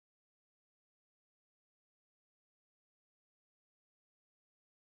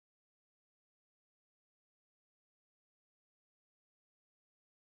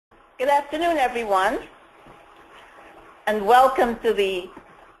Good afternoon, everyone, and welcome to the,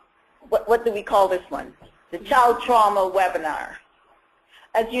 what do we call this one? The Child Trauma Webinar.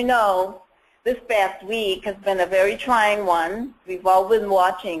 As you know, this past week has been a very trying one. We've all been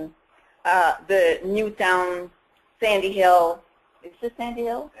watching the Newtown Sandy Hill, is this Sandy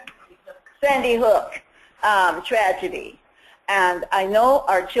Hill? Sandy Hook tragedy. And I know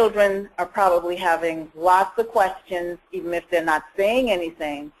our children are probably having lots of questions, even if they're not saying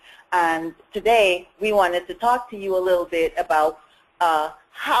anything. And today, we wanted to talk to you a little bit about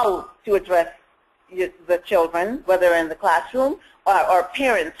how to address the children, whether in the classroom or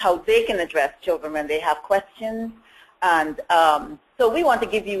parents, how they can address children when they have questions. And so we want to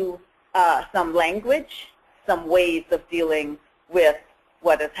give you some language, some ways of dealing with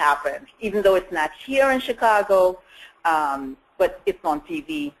what has happened, even though it's not here in Chicago, but it's on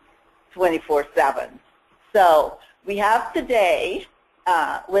TV 24/7. So we have today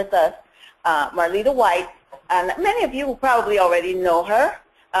with us Marlita White, and many of you probably already know her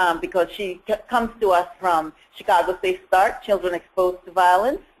because she comes to us from Chicago Safe Start, Children Exposed to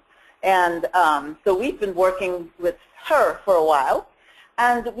Violence. And so we've been working with her for a while.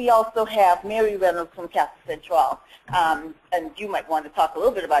 And we also have Mary Reynolds from Casa Central. And you might want to talk a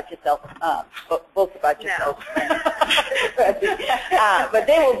little bit about yourself, both about yourself. No. But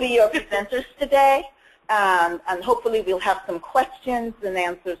they will be your presenters today. And hopefully we'll have some questions and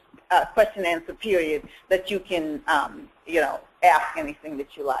answers, question-answer period that you can, ask anything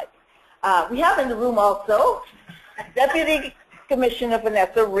that you like. We have in the room also Deputy Commissioner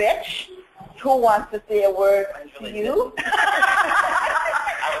Vanessa Rich, who wants to say a word to you.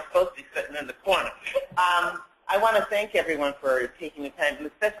 I was supposed to be sitting in the corner. I want to thank everyone for taking the time, and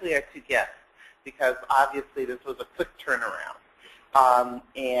especially our two guests, because obviously this was a quick turnaround.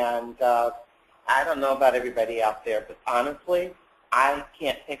 I don't know about everybody out there, but honestly, I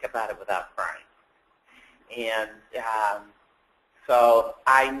can't think about it without crying. And so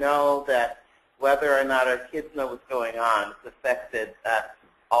I know that whether or not our kids know what's going on, it's affected us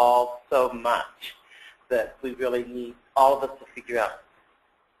all so much that we really need all of us to figure out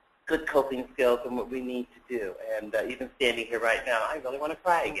good coping skills and what we need to do. And even standing here right now, I really want to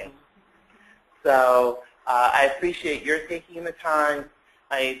cry again. So I appreciate your taking the time.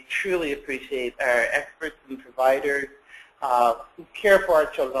 I truly appreciate our experts and providers who care for our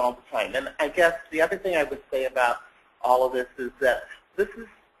children all the time. And I guess the other thing I would say about all of this is that this is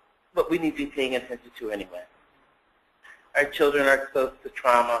what we need to be paying attention to anyway. Our children are exposed to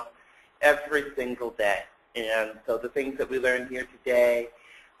trauma every single day. And so the things that we learned here today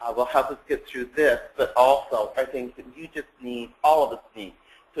will help us get through this, but also are things that you just need, all of us need,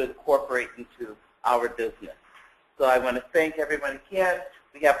 to incorporate into our business. So I want to thank everyone again.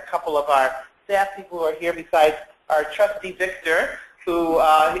 We have a couple of our staff people who are here besides our trustee Victor, who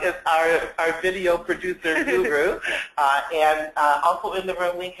is our video producer guru. And also in the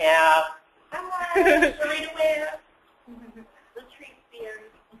room we have Sharita Webb, Latrice Beard.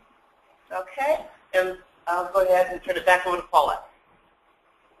 Okay, and I'll go ahead and turn it back over to Paula.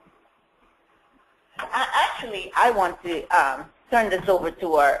 Actually, I want to turn this over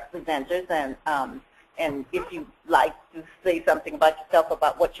to our presenters, and if you'd like to say something about yourself,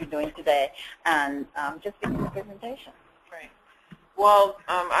 about what you're doing today, and just give us a presentation. Right. Well,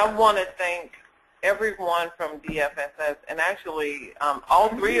 I want to thank everyone from DFSS, and actually all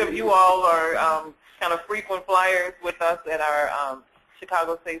three of you all are kind of frequent flyers with us at our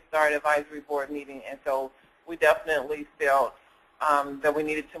Chicago Safe Start Advisory Board meeting, and so we definitely felt that we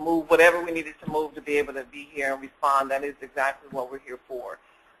needed to move whatever we needed to move to be able to be here and respond. That is exactly what we're here for.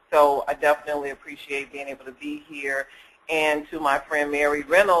 So I definitely appreciate being able to be here. And to my friend Mary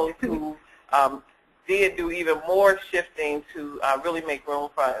Reynolds, who did do even more shifting to really make room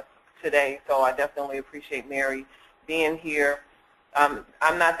for us today. So I definitely appreciate Mary being here. I'm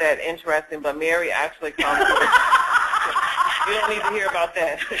not that interesting, but Mary actually comes with, you don't need to hear about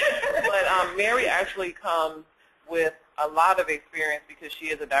that. But Mary actually comes with a lot of experience because she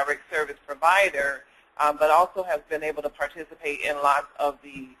is a direct service provider, but also has been able to participate in lots of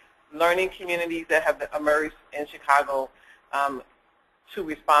the learning communities that have emerged in Chicago to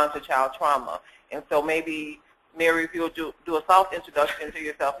respond to child trauma. And so maybe, Mary, if you'll do a soft introduction to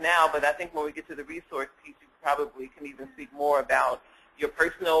yourself now, but I think when we get to the resource piece, you probably can even speak more about your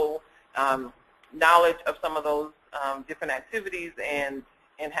personal knowledge of some of those different activities and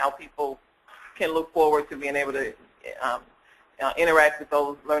how people can look forward to being able to interact with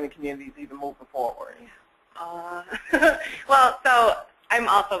those learning communities even moving forward. Well, so I'm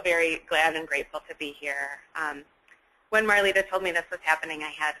also very glad and grateful to be here. When Marlita told me this was happening,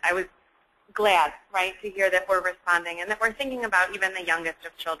 I was glad, right, to hear that we're responding and that we're thinking about even the youngest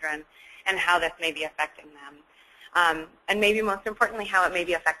of children and how this may be affecting them. And maybe most importantly, how it may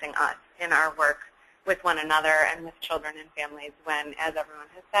be affecting us in our work with one another and with children and families when, as everyone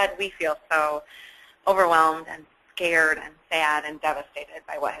has said, we feel so overwhelmed and scared and sad and devastated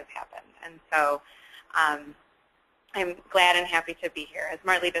by what has happened. And so I'm glad and happy to be here. As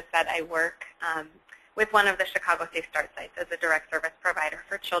Marlita said, I work with one of the Chicago Safe Start sites as a direct service provider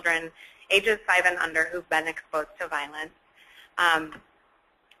for children ages 5 and under who've been exposed to violence.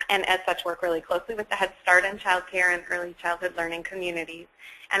 And as such, work really closely with the Head Start and Child Care and early childhood learning communities,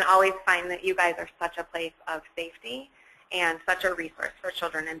 and always find that you guys are such a place of safety and such a resource for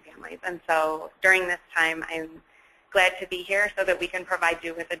children and families. And so during this time, I'm glad to be here so that we can provide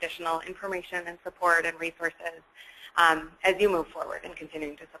you with additional information and support and resources as you move forward in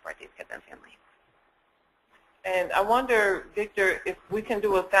continuing to support these kids and families. And I wonder, Victor, if we can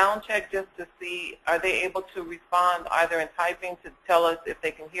do a sound check just to see, are they able to respond either in typing to tell us if they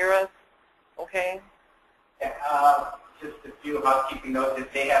can hear us? Okay? Yeah, just a few housekeeping notes.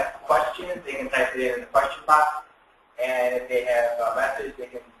 If they have questions, they can type it in the question box. And if they have a message, they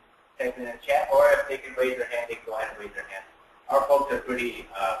can type it in the chat. Or if they can raise their hand, they can go ahead and raise their hand. Our folks are pretty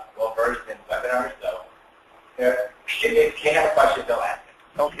well-versed in webinars, so if they have a question, they'll ask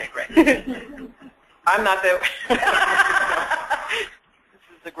it. Okay, great. I'm not there. This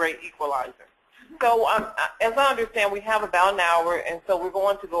is a great equalizer. So as I understand, we have about an hour, and so we're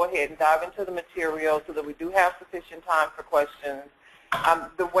going to go ahead and dive into the material so that we do have sufficient time for questions.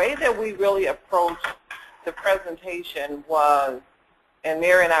 The way that we really approached the presentation was, and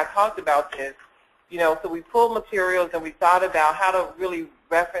Mary and I talked about this, you know, so we pulled materials and we thought about how to really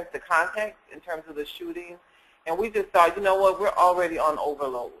reference the context in terms of the shooting, and we just thought, you know what, we're already on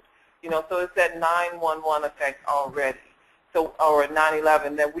overload. You know, so it's that 911 effect already, so, or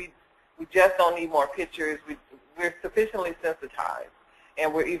 9/11, that we just don't need more pictures. We're sufficiently sensitized,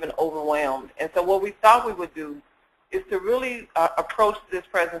 and we're even overwhelmed. And so what we thought we would do is to really approach this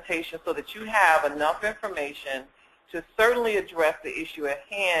presentation so that you have enough information to certainly address the issue at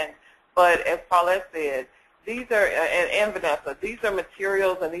hand. But as Paulette said, these are, and Vanessa, these are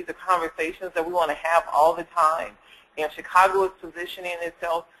materials and these are conversations that we want to have all the time. And Chicago is positioning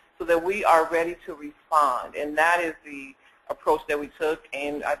itself so that we are ready to respond. And that is the approach that we took.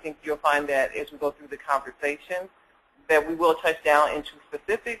 And I think you'll find that as we go through the conversation, that we will touch down into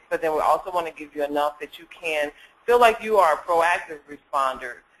specifics, but then we also want to give you enough that you can feel like you are a proactive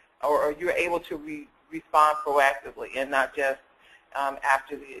responder, or you're able to respond proactively and not just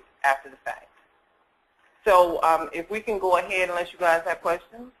after the fact. So if we can go ahead, unless you guys have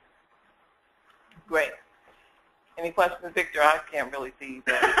questions. Great. Any questions, Victor? I can't really see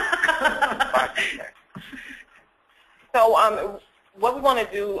that. So what we want to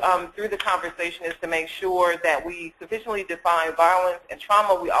do through the conversation is to make sure that we sufficiently define violence and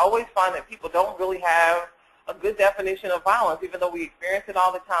trauma. We always find that people don't really have a good definition of violence, even though we experience it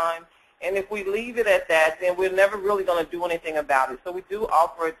all the time. And if we leave it at that, then we're never really going to do anything about it. So we do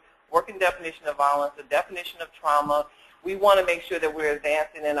offer a working definition of violence, a definition of trauma. We want to make sure that we're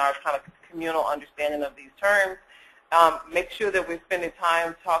advancing in our kind of communal understanding of these terms. Make sure that we're spending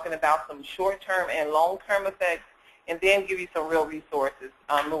time talking about some short-term and long-term effects, and then give you some real resources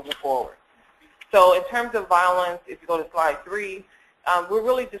moving forward. So in terms of violence, if you go to slide 3, we're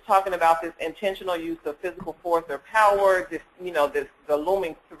really just talking about this intentional use of physical force or power, this, you know, the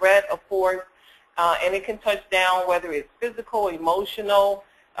looming threat of force, and it can touch down whether it's physical, emotional.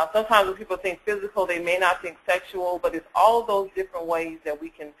 Sometimes when people think physical, they may not think sexual, but it's all those different ways that we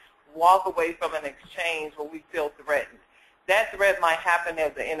can walk away from an exchange when we feel threatened. That threat might happen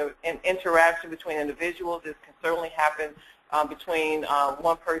as an interaction between individuals. This can certainly happen between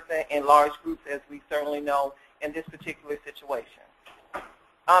one person in large groups, as we certainly know in this particular situation.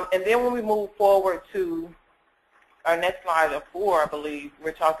 And then when we move forward to our next slide of 4, I believe,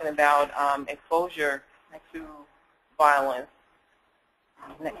 we're talking about exposure to violence.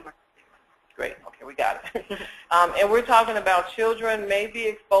 Next. Great. Okay, we got it. And we're talking about children may be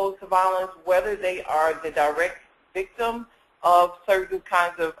exposed to violence, whether they are the direct victim of certain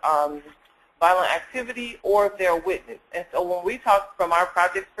kinds of violent activity or if they're a witness. And so when we talk from our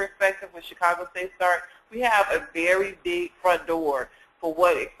project's perspective with Chicago Safe Start, we have a very big front door for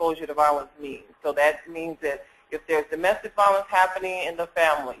what exposure to violence means. So that means that if there's domestic violence happening in the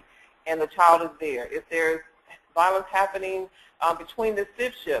family and the child is there, if there's violence happening between the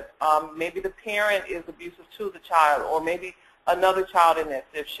sibship, maybe the parent is abusive to the child, or maybe another child in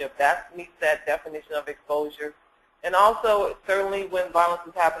that sibship, that meets that definition of exposure. And also, certainly when violence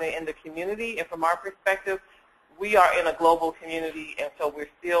is happening in the community, and from our perspective, we are in a global community, and so we're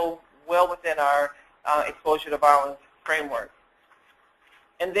still well within our exposure to violence framework.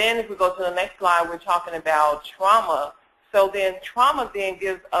 And then if we go to the next slide, we're talking about trauma. So then trauma then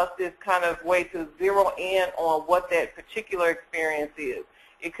gives us this kind of way to zero in on what that particular experience is.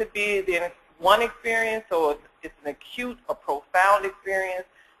 It could be the one experience, or it's an acute or profound experience,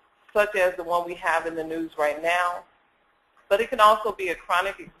 such as the one we have in the news right now. But it can also be a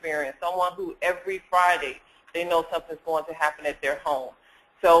chronic experience, someone who every Friday they know something's going to happen at their home.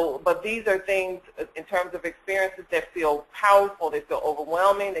 So, but these are things in terms of experiences that feel powerful, they feel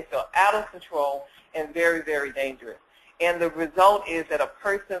overwhelming, they feel out of control, and very, very dangerous. And the result is that a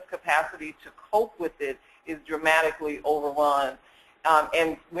person's capacity to cope with it is dramatically overrun.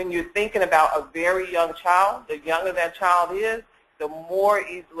 And when you're thinking about a very young child, the younger that child is, the more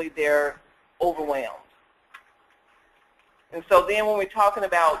easily they're overwhelmed. And so then when we're talking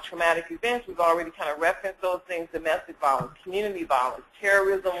about traumatic events, we've already kind of referenced those things: domestic violence, community violence,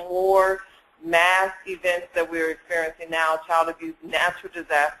 terrorism, war, mass events that we're experiencing now, child abuse, natural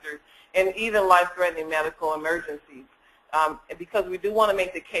disasters, and even life-threatening medical emergencies. Because we do want to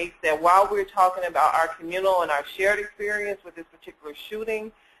make the case that while we're talking about our communal and our shared experience with this particular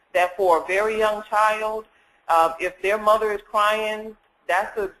shooting, that for a very young child, if their mother is crying,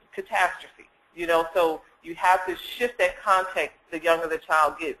 that's a catastrophe, you know. So you have to shift that context the younger the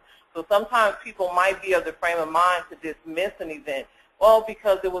child gets. So sometimes people might be of the frame of mind to dismiss an event, well,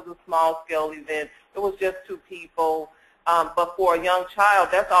 because it was a small-scale event, it was just two people. But for a young child,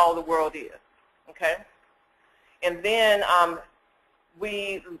 that's all the world is, okay? And then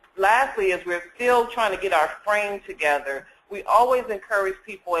lastly, as we're still trying to get our frame together, we always encourage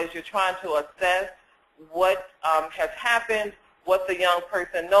people, as you're trying to assess what has happened, what the young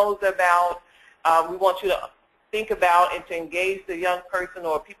person knows about, we want you to think about and to engage the young person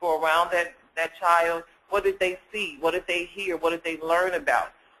or people around that child. What did they see? What did they hear? What did they learn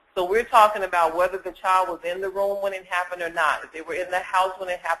about? So we're talking about whether the child was in the room when it happened or not, if they were in the house when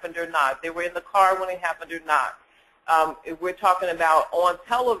it happened or not, if they were in the car when it happened or not. If we're talking about on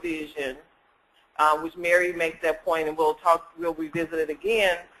television, which Mary makes that point, and we'll revisit it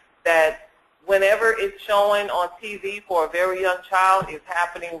again, that whenever it's showing on TV for a very young child, it's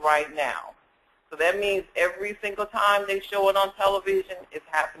happening right now. So that means every single time they show it on television, it's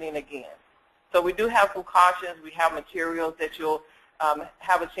happening again. So we do have some cautions. We have materials that you'll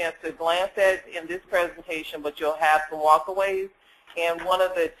have a chance to glance at in this presentation, but you'll have some walkaways. And one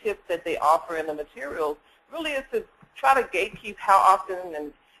of the tips that they offer in the materials really is to try to gatekeep how often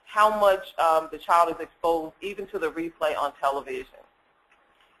and how much the child is exposed even to the replay on television.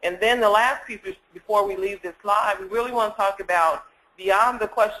 And then the last piece, before we leave this slide, we really want to talk about, beyond the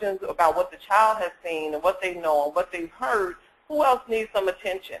questions about what the child has seen and what they know and what they've heard, who else needs some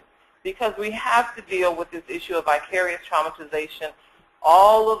attention? Because we have to deal with this issue of vicarious traumatization.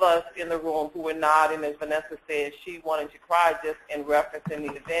 All of us in the room who were nodding, as Vanessa said, she wanted to cry just in referencing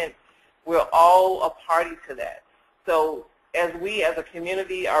the event, we're all a party to that. So as we as a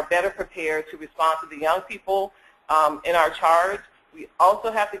community are better prepared to respond to the young people in our charge, we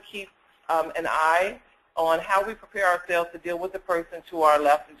also have to keep an eye on how we prepare ourselves to deal with the person to our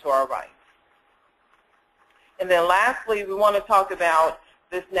left and to our right. And then lastly, we want to talk about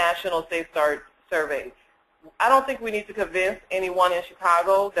this National Safe Start Survey. I don't think we need to convince anyone in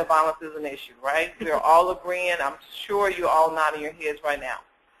Chicago that violence is an issue, right? We're all agreeing. I'm sure you're all nodding your heads right now.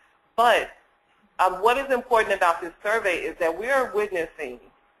 But what is important about this survey is that we are witnessing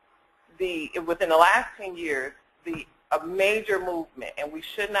within the last 10 years, a major movement, and we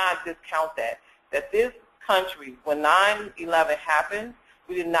should not discount that this country, when 9/11 happened,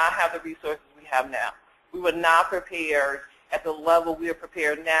 we did not have the resources we have now. We were not prepared at the level we are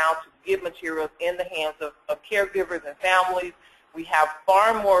prepared now to get materials in the hands of caregivers and families. We have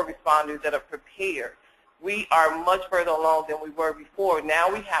far more responders that are prepared. We are much further along than we were before.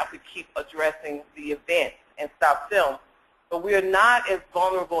 Now we have to keep addressing the event and stop film. But we are not as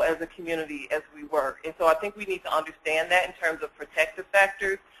vulnerable as a community as we were. And so I think we need to understand that in terms of protective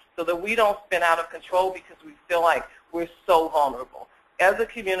factors so that we don't spin out of control because we feel like we're so vulnerable. As a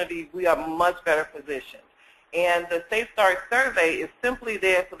community, we are much better positioned. And the Safe Start Survey is simply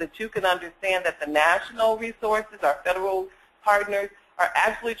there so that you can understand that the national resources, our federal partners, are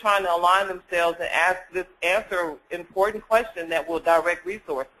actually trying to align themselves and answer an important question that will direct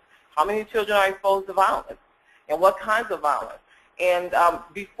resources. How many children are exposed to violence? And what kinds of violence? And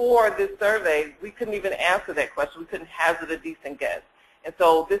before this survey, we couldn't even answer that question. We couldn't hazard a decent guess. And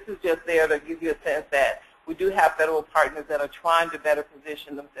so this is just there to give you a sense that we do have federal partners that are trying to better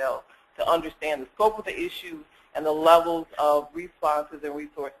position themselves to understand the scope of the issues and the levels of responses and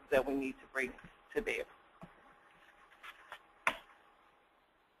resources that we need to bring to bear.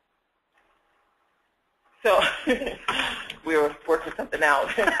 So we were working something out.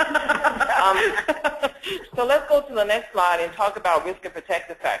 So let's go to the next slide and talk about risk and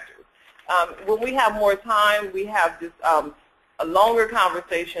protective factors. When we have more time, we have this a longer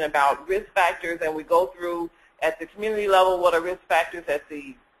conversation about risk factors, and we go through at the community level what are risk factors, at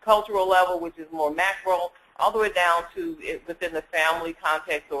the cultural level, which is more macro, all the way down to within the family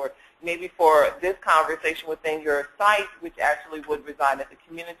context, or maybe for this conversation within your site, which actually would reside at the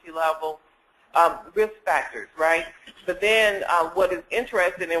community level. Risk factors, right? But then what is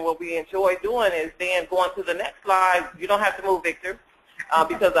interesting and what we enjoy doing is then going to the next slide. You don't have to move, Victor,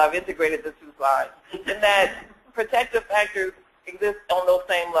 because I've integrated the two slides. And that protective factors exist on those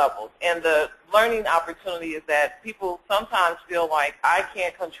same levels. And the learning opportunity is that people sometimes feel like I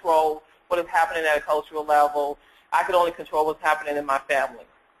can't control what is happening at a cultural level. I can only control what's happening in my family.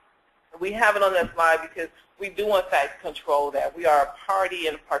 We have it on that slide because we do, in fact, control that. We are a party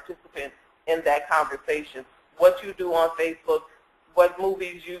and a participant in that conversation. What you do on Facebook, what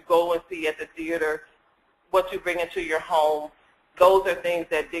movies you go and see at the theater, what you bring into your home, those are things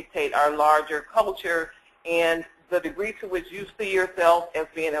that dictate our larger culture, and the degree to which you see yourself as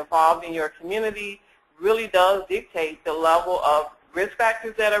being involved in your community really does dictate the level of risk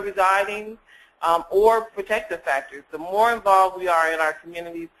factors that are residing or protective factors. The more involved we are in our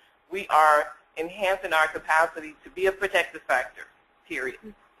communities, we are enhancing our capacity to be a protective factor, period.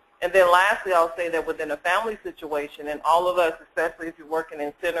 And then lastly, I'll say that within a family situation, and all of us, especially if you're working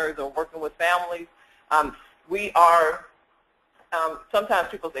in centers or working with families, we are, sometimes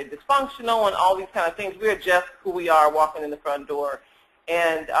people say dysfunctional and all these kind of things. We're just who we are walking in the front door.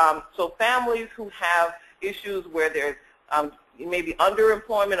 And so families who have issues where there's maybe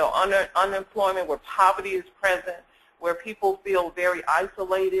underemployment or unemployment, where poverty is present, where people feel very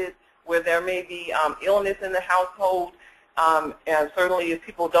isolated, where there may be illness in the household, and certainly if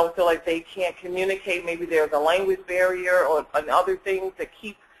people don't feel like they can't communicate, maybe there's a language barrier or other things that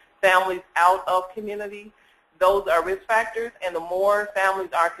keep families out of community. Those are risk factors, and the more families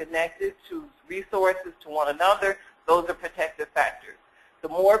are connected to resources, to one another, those are protective factors. The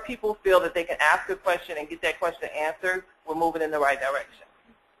more people feel that they can ask a question and get that question answered, we're moving in the right direction.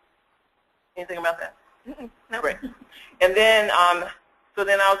 Anything about that? No. Great. And then, so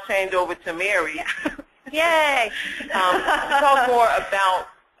then I'll change over to Mary. Yay! Talk more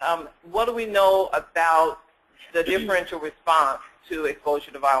about what do we know about the differential response to exposure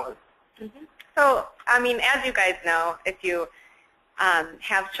to violence. So, I mean, as you guys know, if you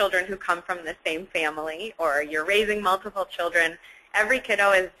have children who come from the same family or you're raising multiple children, every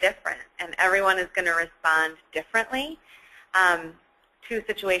kiddo is different, and everyone is going to respond differently to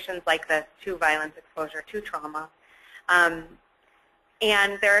situations like this, to violence exposure, to trauma.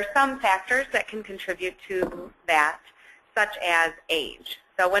 And there are some factors that can contribute to that, such as age.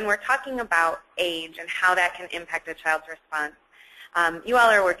 So when we're talking about age and how that can impact a child's response, you all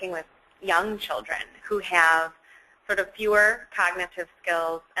are working with young children who have sort of fewer cognitive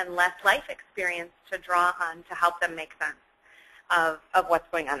skills and less life experience to draw on to help them make sense of what's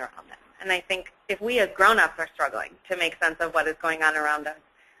going on around them. And I think if we as grown-ups are struggling to make sense of what is going on around us,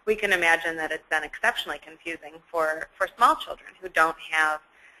 we can imagine that it's been exceptionally confusing for small children who don't have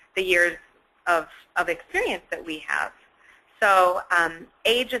the years of experience that we have. So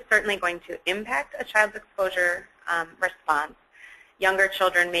age is certainly going to impact a child's exposure response. Younger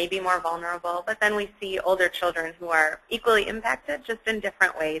children may be more vulnerable, but then we see older children who are equally impacted, just in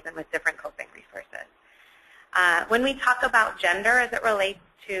different ways and with different coping resources. When we talk about gender as it relates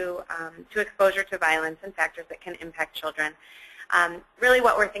to exposure to violence and factors that can impact children, really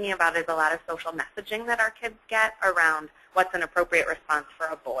what we're thinking about is a lot of social messaging that our kids get around what's an appropriate response for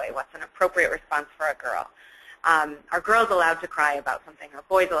a boy, what's an appropriate response for a girl. Are girls allowed to cry about something? Are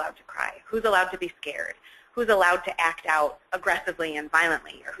boys allowed to cry? Who's allowed to be scared? Who's allowed to act out aggressively and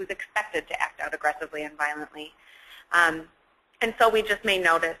violently? Or who's expected to act out aggressively and violently? And so we just may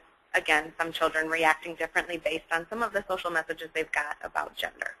notice, again, some children reacting differently based on some of the social messages they've got about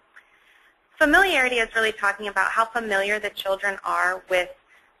gender. Familiarity is really talking about how familiar the children are with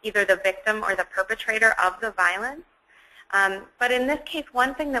either the victim or the perpetrator of the violence. But in this case,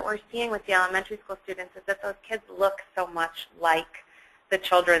 one thing that we're seeing with the elementary school students is that those kids look so much like the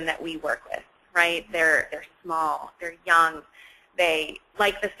children that we work with, right? They're small, they're young, they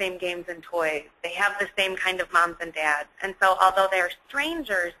like the same games and toys, they have the same kind of moms and dads. And so although they're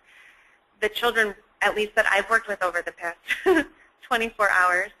strangers, the children, at least that I've worked with over the past 24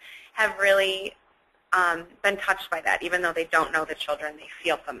 hours, have really been touched by that. Even though they don't know the children, they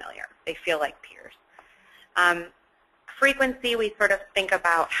feel familiar. They feel like peers. Frequency, we sort of think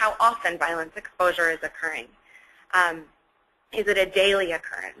about how often violence exposure is occurring. Is it a daily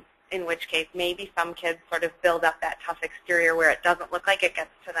occurrence? in which case maybe some kids sort of build up that tough exterior where it doesn't look like it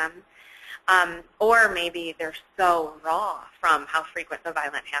gets to them. Or maybe they're so raw from how frequent the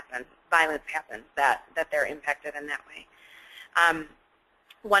violence happens that they're impacted in that way.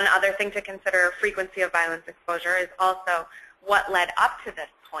 One other thing to consider, frequency of violence exposure, is also what led up to this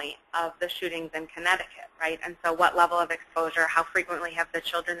point of the shootings in Connecticut, right? And so what level of exposure, how frequently have the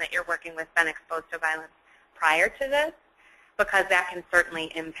children that you're working with been exposed to violence prior to this? Because that can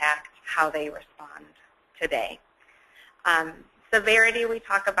certainly impact how they respond today. Severity we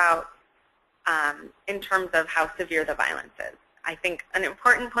talk about in terms of how severe the violence is. I think an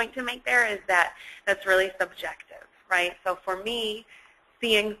important point to make there is that that's really subjective, right? So for me,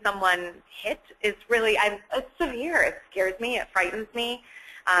 seeing someone hit is really, it's severe. It scares me. It frightens me.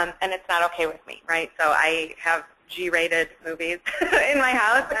 And it's not okay with me, right? So I have G-rated movies in my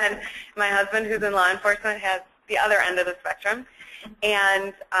house, and my husband, who's in law enforcement, has the other end of the spectrum.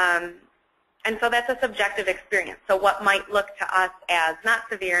 And so that's a subjective experience. So what might look to us as not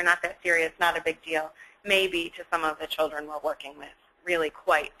severe, not that serious, not a big deal, may be to some of the children we're working with really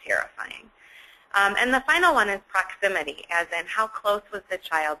quite terrifying. And the final one is proximity, as in how close was the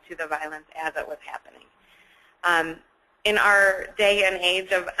child to the violence as it was happening. In our day and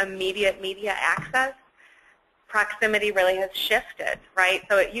age of immediate media access, proximity really has shifted, right?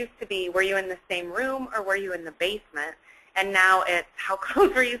 So it used to be, were you in the same room or were you in the basement? And now it's, how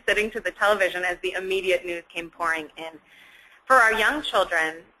close were you sitting to the television as the immediate news came pouring in? For our young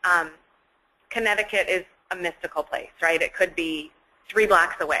children, Connecticut is a mystical place, right? It could be 3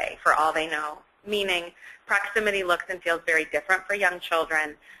 blocks away for all they know, meaning proximity looks and feels very different for young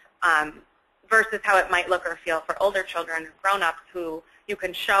children versus how it might look or feel for older children or grown-ups who you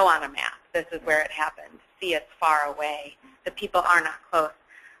can show on a map, this is where it happened, see it's far away, the people are not close.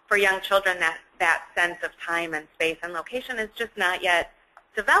 For young children, that sense of time and space and location is just not yet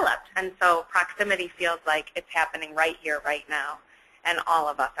developed, and so proximity feels like it's happening right here, right now, and all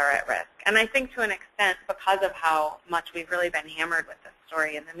of us are at risk. And I think to an extent, because of how much we've really been hammered with this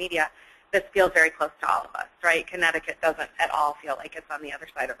story in the media, this feels very close to all of us, right? Connecticut doesn't at all feel like it's on the other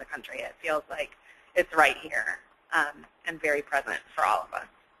side of the country. It feels like it's right here and very present for all of us.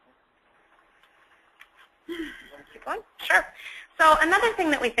 Keep going? Sure. So another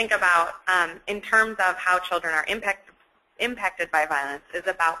thing that we think about in terms of how children are impacted by violence is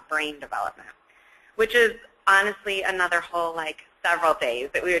about brain development, which is honestly another whole several days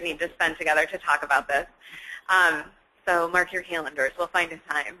that we would need to spend together to talk about this. So mark your calendars. We'll find a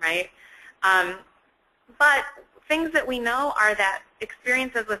time, right? But things that we know are that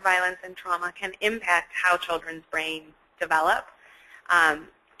experiences with violence and trauma can impact how children's brains develop,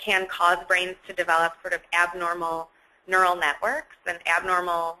 can cause brains to develop sort of abnormal neural networks and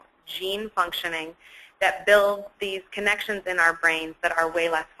abnormal gene functioning that build these connections in our brains that are way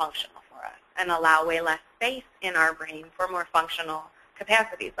less functional for us and allow way less space in our brain for more functional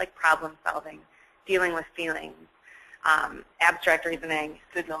capacities like problem solving, dealing with feelings, abstract reasoning,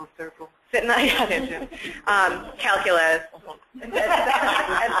 sitting on a circle, calculus,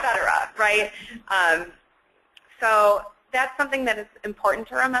 etc., right? So that's something that is important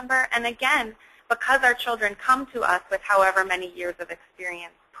to remember. And again, because our children come to us with however many years of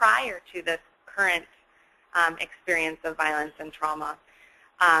experience prior to this current experience of violence and trauma,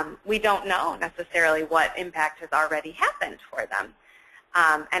 we don't know necessarily what impact has already happened for them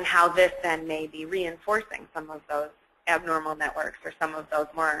and how this then may be reinforcing some of those abnormal networks or some of those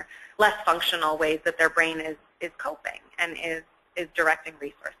less functional ways that their brain is coping and is directing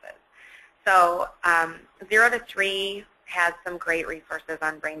resources. So 0 to 3 has some great resources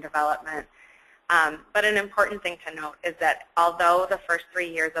on brain development. But an important thing to note is that although the first 3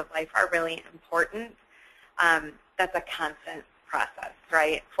 years of life are really important, that's a constant process,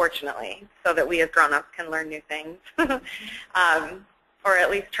 right, fortunately, so that we as grown-ups can learn new things, or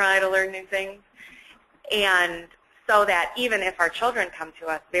at least try to learn new things. And so that even if our children come to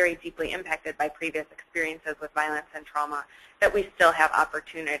us very deeply impacted by previous experiences with violence and trauma, that we still have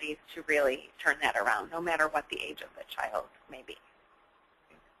opportunities to really turn that around, no matter what the age of the child may be.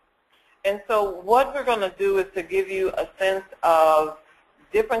 And so what we're going to do is to give you a sense of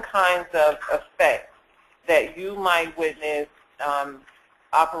different kinds of effects that you might witness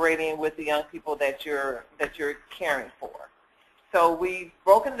operating with the young people that you're caring for. So we've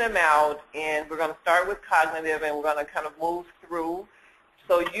broken them out, and we're going to start with cognitive, and we're going to kind of move through.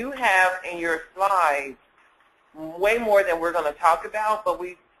 So you have in your slides way more than we're going to talk about, but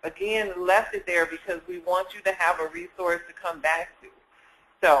we, again, left it there because we want you to have a resource to come back to.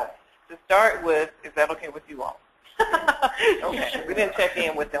 So to start with, is that okay with you all? Okay, we didn't check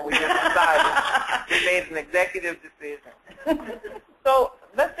in with them. We just decided. We made an executive decision. So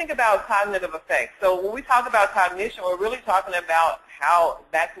let's think about cognitive effects. So when we talk about cognition, we're really talking about how,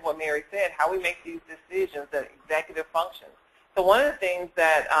 back to what Mary said, how we make these decisions, the executive functions. So one of the things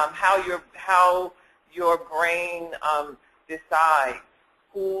that how your brain decides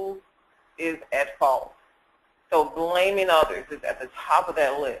who is at fault. So blaming others is at the top of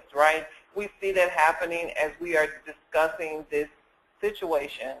that list, right? We see that happening as we are discussing this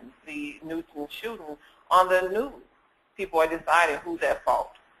situation, the Newton shooting, on the news. People are deciding who's at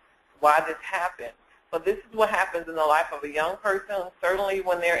fault, why this happened. But this is what happens in the life of a young person, certainly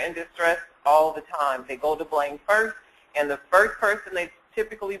when they're in distress all the time. They go to blame first, and the first person they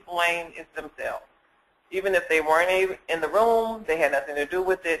typically blame is themselves. Even if they weren't in the room, they had nothing to do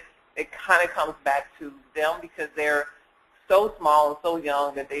with it, it kind of comes back to them because they're so small and so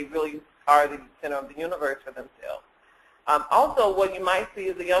young that they really are the center of the universe for themselves. Also, what you might see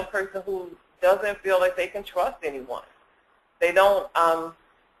is a young person who doesn't feel like they can trust anyone. They don't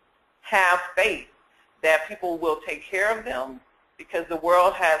have faith that people will take care of them because the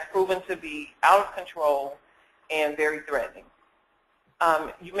world has proven to be out of control and very threatening.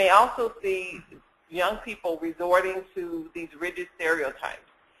 You may also see young people resorting to these rigid stereotypes.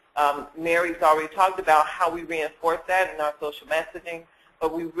 Mary's already talked about how we reinforce that in our social messaging,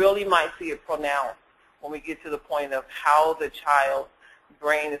 but we really might see it pronounced when we get to the point of how the child's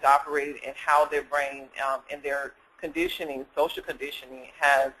brain is operated and how their brain and their conditioning, social conditioning,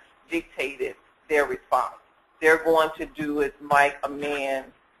 has dictated their response. They're going to do it like a man.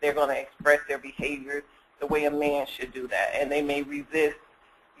 They're going to express their behaviors the way a man should do that, and they may resist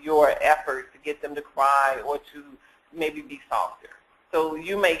your efforts to get them to cry or to maybe be softer. So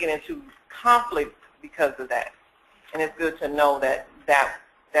you may get into conflict because of that, and it's good to know that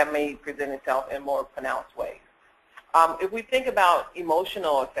that may present itself in more pronounced ways. If we think about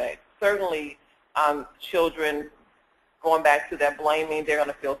emotional effects, certainly children, going back to that blaming, they're going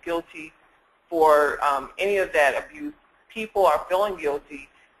to feel guilty for any of that abuse. People are feeling guilty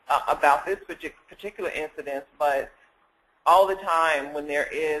about this particular incident, but all the time when there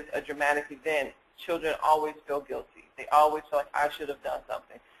is a dramatic event, children always feel guilty. They always feel like, I should have done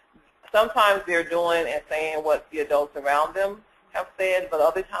something. Sometimes they're doing and saying what the adults around them have said, but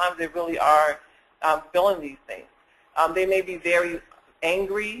other times they really are feeling these things. They may be very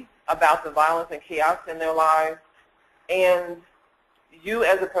angry about the violence and chaos in their lives, and you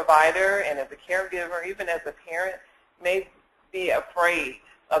as a provider and as a caregiver, even as a parent, may be afraid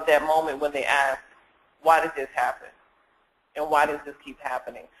of that moment when they ask, why did this happen? And why does this keep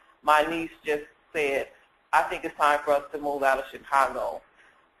happening? My niece just said, I think it's time for us to move out of Chicago.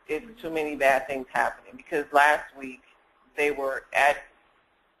 It's too many bad things happening. Because last week they were at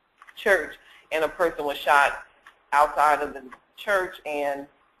church and a person was shot outside of the church and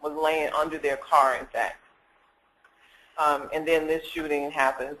was laying under their car, in fact. And then this shooting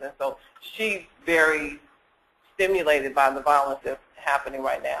happens, and so she's very stimulated by the violence that's happening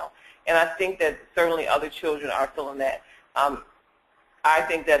right now. And I think that certainly other children are feeling that. I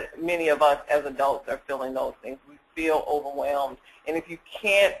think that many of us as adults are feeling those things. We feel overwhelmed. And if you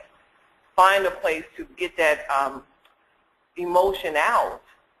can't find a place to get that emotion out,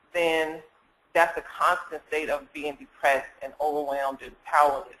 then that's a constant state of being depressed and overwhelmed and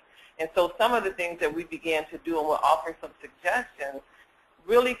powerless. And so some of the things that we began to do, and we'll offer some suggestions,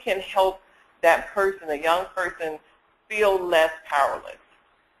 really can help that person, a young person, feel less powerless,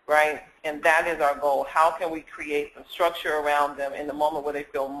 right? And that is our goal. How can we create some structure around them in the moment where they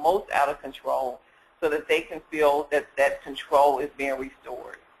feel most out of control so that they can feel that that control is being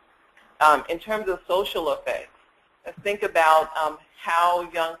restored? In terms of social effects, let's think about how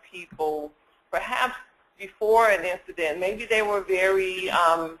young people, perhaps before an incident, maybe they were very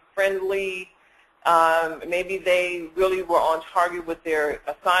friendly, maybe they really were on target with their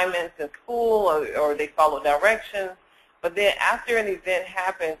assignments in school, or they followed directions. But then after an event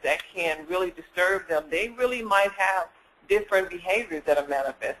happens that can really disturb them, they really might have different behaviors that are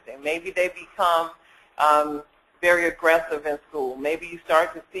manifesting. Maybe they become very aggressive in school. Maybe you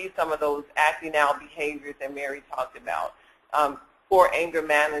start to see some of those acting out behaviors that Mary talked about. Poor anger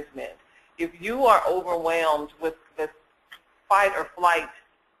management. If you are overwhelmed with this fight or flight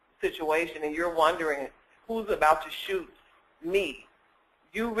situation and you're wondering who's about to shoot me,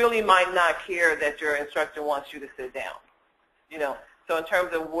 you really might not care that your instructor wants you to sit down. You know, so in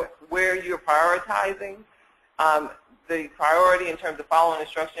terms of where you're prioritizing, the priority in terms of following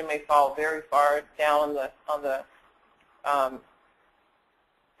instruction may fall very far down on the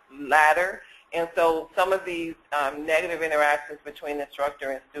ladder. And so some of these negative interactions between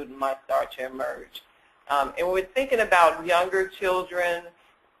instructor and student might start to emerge. And when we're thinking about younger children,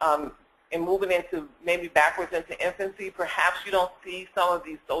 and moving into maybe backwards into infancy, perhaps you don't see some of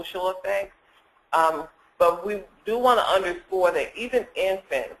these social effects. But we do want to underscore that even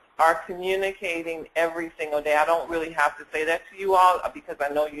infants are communicating every single day. I don't really have to say that to you all because I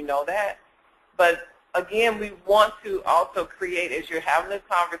know you know that. But again, we want to also create, as you're having this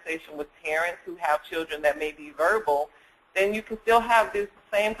conversation with parents who have children that may be verbal, then you can still have this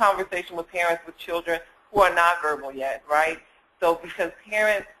same conversation with parents with children who are not verbal yet, right? So because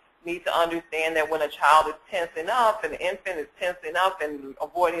parents need to understand that when a child is tensing up, an infant is tensing up and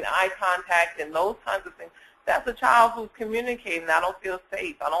avoiding eye contact and those kinds of things, that's a child who's communicating, I don't feel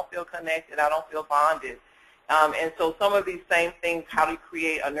safe, I don't feel connected, I don't feel bonded. And so some of these same things, how to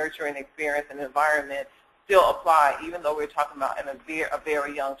create a nurturing experience and environment, still apply, even though we're talking about a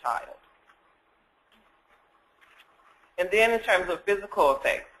very young child. And then in terms of physical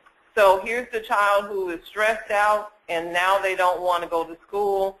effects. So here's the child who is stressed out, and now they don't want to go to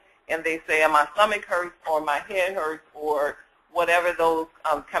school, and they say, my stomach hurts, or my head hurts, or whatever those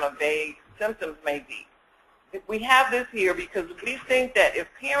kind of vague symptoms may be. We have this here because we think that if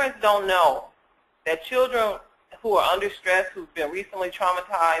parents don't know that children who are under stress, who've been recently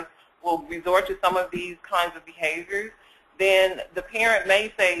traumatized, will resort to some of these kinds of behaviors, then the parent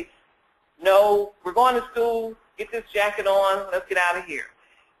may say, no, we're going to school, get this jacket on, let's get out of here.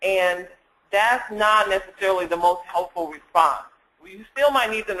 And that's not necessarily the most helpful response. You still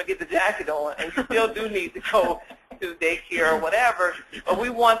might need them to get the jacket on, and you still do need to go to daycare or whatever, but we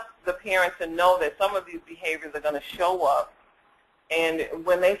want the parents to know that some of these behaviors are going to show up. And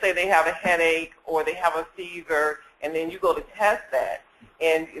when they say they have a headache or they have a fever, and then you go to test that,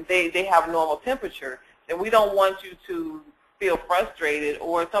 and they have normal temperature, then we don't want you to feel frustrated,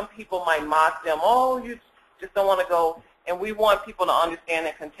 or some people might mock them, oh, you just don't want to go. And we want people to understand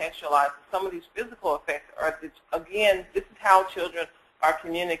and contextualize some of these physical effects are, again, this is how children are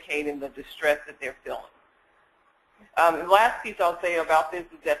communicating the distress that they're feeling. The last piece I'll say about this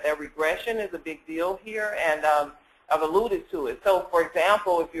is that their regression is a big deal here, and I've alluded to it. So, for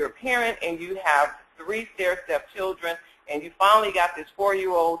example, if you're a parent and you have 3 stair-step children, and you finally got this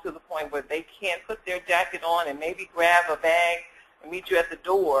 4-year-old to the point where they can't put their jacket on and maybe grab a bag and meet you at the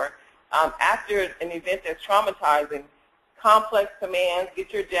door, after an event that's traumatizing, complex commands,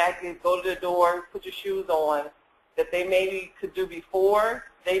 get your jacket, go to the door, put your shoes on, that they maybe could do before,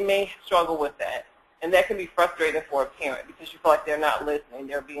 they may struggle with that. And that can be frustrating for a parent because you feel like they're not listening,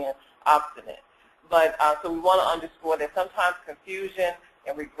 they're being obstinate. But so we want to underscore that sometimes confusion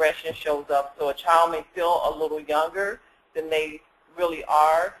and regression shows up. So a child may feel a little younger than they really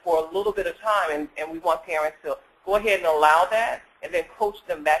are for a little bit of time, and we want parents to go ahead and allow that and then coach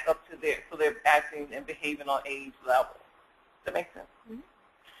them back up to so they're acting and behaving on age level. Does that make sense?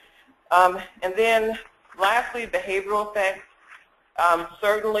 Mm-hmm. And then lastly, behavioral effects.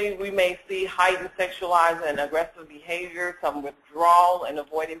 Certainly we may see heightened sexualized and aggressive behavior, some withdrawal and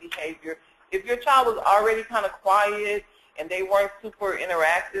avoiding behavior. If your child was already kind of quiet and they weren't super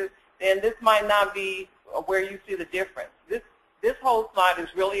interactive, then this might not be where you see the difference. This whole slide is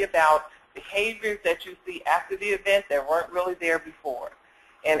really about behaviors that you see after the event that weren't really there before.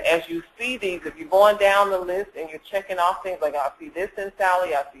 And as you see these, if you're going down the list and you're checking off things like, I see this in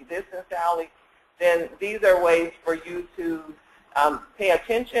Sally, I see this in Sally, then these are ways for you to pay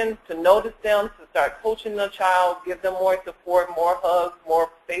attention, to notice them, to start coaching the child, give them more support, more hugs, more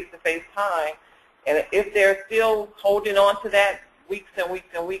face-to-face time. And if they're still holding on to that weeks and weeks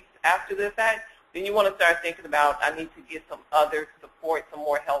and weeks after this act, then you want to start thinking about, I need to get some other support, some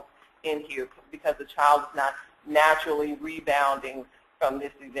more help in here because the child is not naturally rebounding from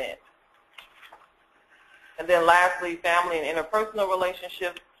this event. And then lastly, family and interpersonal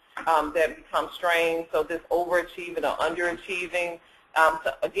relationships that become strained. So this overachieving or underachieving.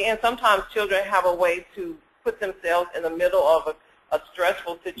 So again, sometimes children have a way to put themselves in the middle of a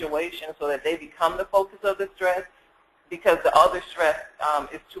stressful situation so that they become the focus of the stress because the other stress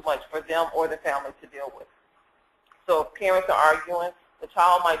is too much for them or the family to deal with. So if parents are arguing, the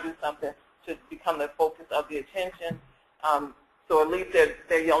child might do something to become the focus of the attention. So at least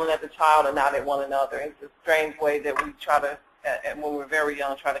they're yelling at the child and not at one another. It's a strange way that we try to, when we're very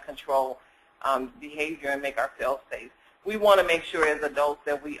young, try to control behavior and make ourselves safe. We want to make sure as adults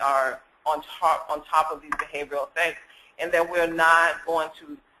that we are on top of these behavioral effects and that we're not going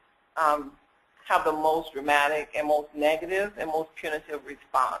to have the most dramatic and most negative and most punitive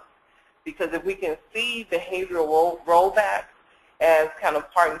response. Because if we can see behavioral rollbacks as kind of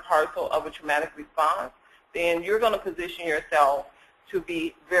part and parcel of a traumatic response, then you're going to position yourself to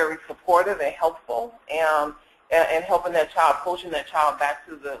be very supportive and helpful and helping that child, coaching that child back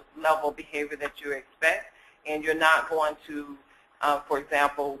to the level of behavior that you expect. And you're not going to, for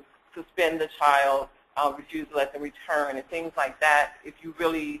example, suspend the child, refuse to let them return, and things like that. If you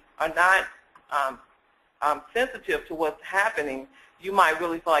really are not sensitive to what's happening, you might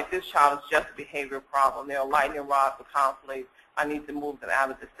really feel like this child is just a behavioral problem. They're a lightning rod for conflict. I need to move them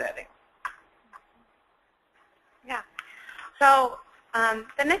out of the setting. Yeah. So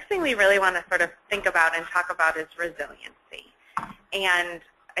the next thing we really want to sort of think about and talk about is resiliency. And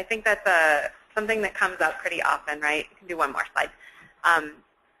I think that's something that comes up pretty often, right? You can do one more slide.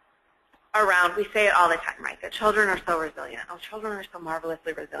 Around, we say it all the time, right? That children are so resilient. Oh, children are so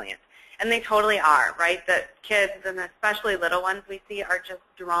marvelously resilient. And they totally are, right? That kids, and especially little ones we see, are just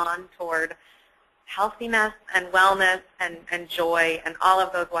drawn toward healthiness and wellness and joy and all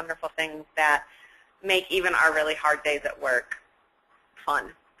of those wonderful things that make even our really hard days at work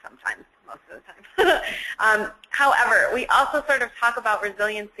fun sometimes, most of the time. However, we also sort of talk about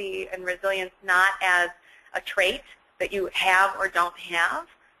resiliency and resilience not as a trait that you have or don't have,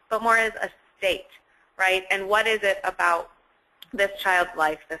 but more as a state, right? And what is it about this child's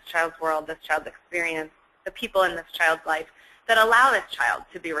life, this child's world, this child's experience, the people in this child's life that allow this child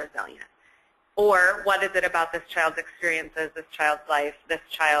to be resilient? Or what is it about this child's experiences, this child's life, this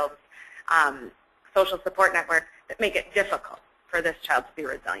child's social support network that make it difficult for this child to be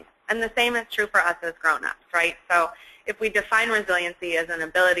resilient? And the same is true for us as grown-ups, right? So if we define resiliency as an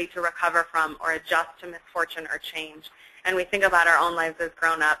ability to recover from or adjust to misfortune or change, and we think about our own lives as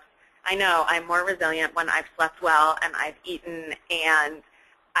grown-ups, I know I'm more resilient when I've slept well and I've eaten and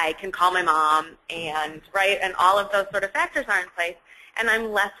I can call my mom and, right, and all of those sort of factors are in place, and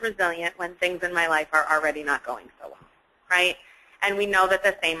I'm less resilient when things in my life are already not going so well, right? And we know that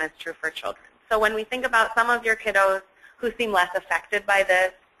the same is true for children. So when we think about some of your kiddos who seem less affected by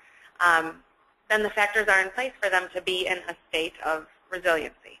this, then the factors are in place for them to be in a state of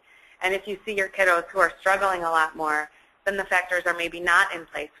resiliency. And if you see your kiddos who are struggling a lot more, then the factors are maybe not in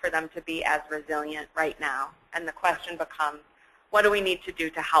place for them to be as resilient right now. And the question becomes, what do we need to do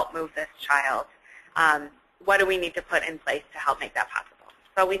to help move this child? What do we need to put in place to help make that possible?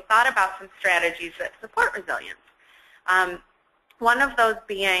 So we thought about some strategies that support resilience. One of those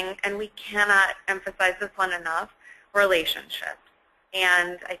being, and we cannot emphasize this one enough, relationships.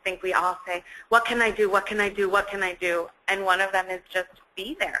 And I think we all say, what can I do, what can I do, what can I do? And one of them is just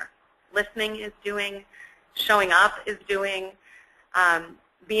be there. Listening is doing, showing up is doing,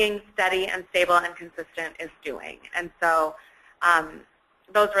 being steady and stable and consistent is doing. And so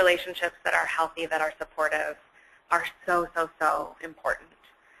those relationships that are healthy, that are supportive, are so, so, so important.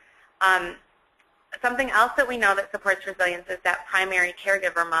 Something else that we know that supports resilience is that primary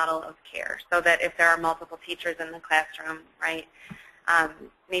caregiver model of care, so that if there are multiple teachers in the classroom, right,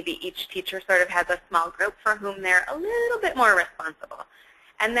 maybe each teacher sort of has a small group for whom they're a little bit more responsible.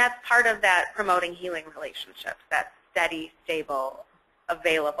 And that's part of that promoting healing relationships, that steady, stable,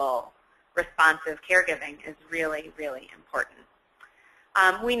 available, responsive caregiving is really, really important.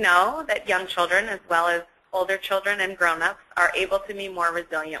 We know that young children as well as older children and grown-ups are able to be more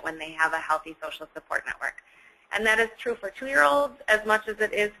resilient when they have a healthy social support network. And that is true for 2-year-olds as much as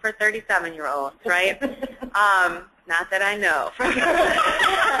it is for 37-year-olds, right? Not that I know,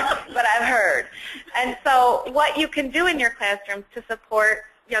 but I've heard. And so what you can do in your classrooms to support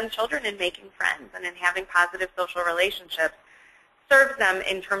young children in making friends and in having positive social relationships serves them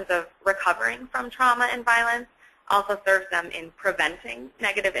in terms of recovering from trauma and violence, also serves them in preventing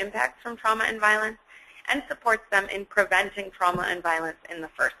negative impacts from trauma and violence, and supports them in preventing trauma and violence in the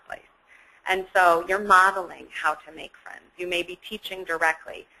first place. And so you're modeling how to make friends. You may be teaching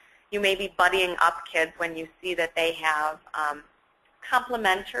directly. You may be buddying up kids when you see that they have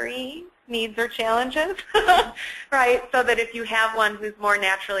complementary needs or challenges, right? So that if you have one who's more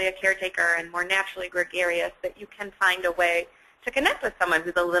naturally a caretaker and more naturally gregarious, that you can find a way to connect with someone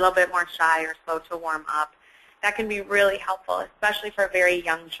who's a little bit more shy or slow to warm up. That can be really helpful, especially for very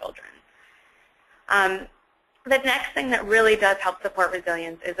young children. The next thing that really does help support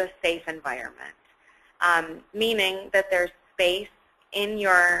resilience is a safe environment, meaning that there's space in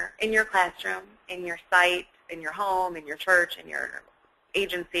your classroom, in your site, in your home, in your church, in your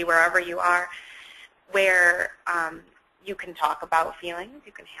agency, wherever you are, where you can talk about feelings,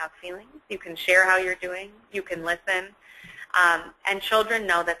 you can have feelings, you can share how you're doing, you can listen, and children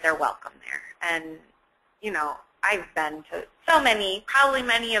know that they're welcome there. And, you know, I've been to so many, probably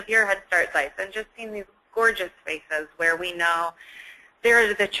many of your Head Start sites, and just seen these gorgeous spaces where we know there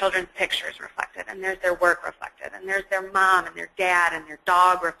are the children's pictures reflected, and there's their work reflected, and there's their mom and their dad and their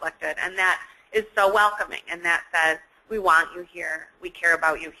dog reflected, and that is so welcoming, and that says, we want you here, we care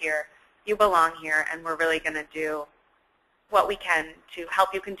about you here, you belong here, and we're really going to do what we can to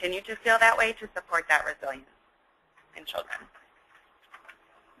help you continue to feel that way, to support that resilience in children.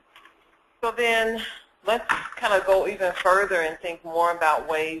 So then let's kind of go even further and think more about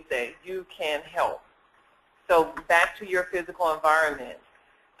ways that you can help. So back to your physical environment.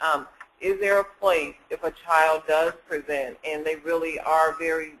 Is there a place if a child does present and they really are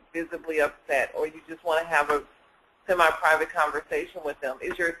very visibly upset, or you just want to have a semi-private conversation with them?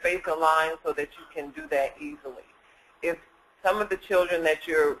 Is your space aligned so that you can do that easily? If some of the children that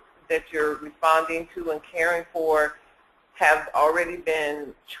you're responding to and caring for have already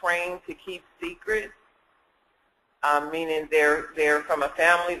been trained to keep secrets, meaning they're from a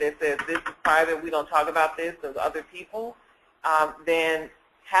family that says this is private, we don't talk about this with other people, then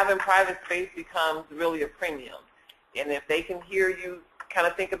having private space becomes really a premium. And if they can hear you, kind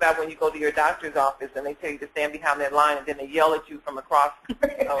of think about when you go to your doctor's office and they tell you to stand behind that line and then they yell at you from across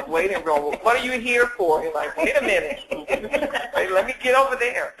the waiting room, well, what are you here for? You're like, wait a minute, let me get over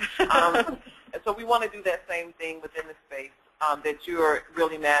there. And so we want to do that same thing within the space that you're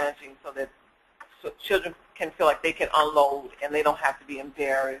really managing so that children can feel like they can unload and they don't have to be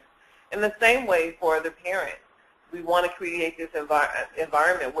embarrassed. In the same way for the parents, we want to create this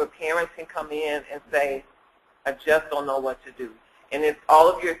environment where parents can come in and say, I just don't know what to do. And if all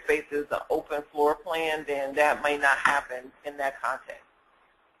of your space is an open floor plan, then that may not happen in that context.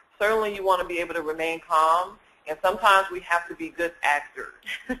 Certainly you want to be able to remain calm, and sometimes we have to be good actors.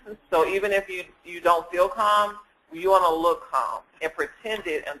 So even if you don't feel calm, you want to look calm and pretend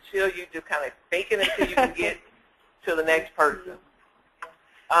it until you just kind of fake it until you can get to the next person.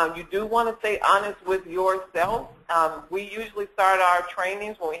 You do want to stay honest with yourself. We usually start our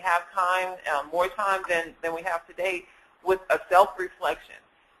trainings when we have time, more time than we have today, with a self-reflection.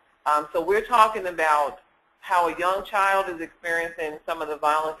 So we're talking about how a young child is experiencing some of the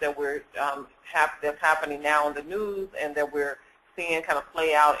violence that that's happening now in the news and that we're seeing kind of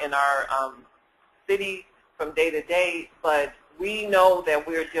play out in our city from day to day. But we know that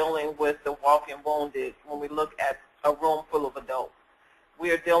we're dealing with the walking wounded when we look at a room full of adults.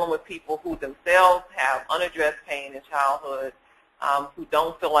 We are dealing with people who themselves have unaddressed pain in childhood, who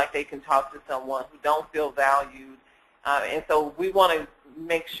don't feel like they can talk to someone, who don't feel valued. And so we want to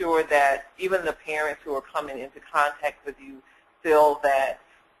make sure that even the parents who are coming into contact with you feel that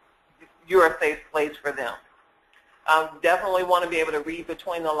you're a safe place for them. Definitely want to be able to read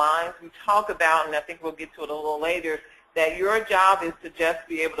between the lines. We talk about, and I think we'll get to it a little later, that your job is to just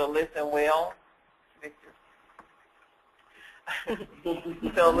be able to listen well.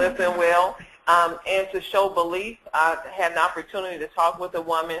 So listen well, and to show belief. I had an opportunity to talk with a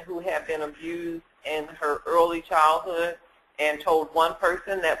woman who had been abused in her early childhood and told one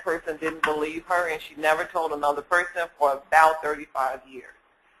person. That person didn't believe her, and she never told another person for about 35 years.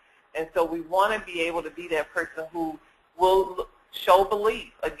 And so we want to be able to be that person who will show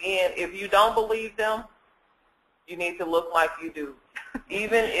belief. Again, if you don't believe them, you need to look like you do.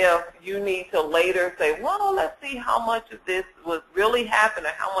 Even if you need to later say, well, let's see how much of this was really happened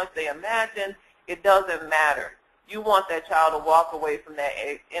or how much they imagined, it doesn't matter. You want that child to walk away from that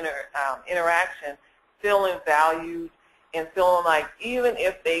interaction feeling valued and feeling like even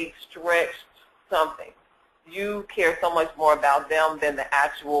if they stretched something, you care so much more about them than the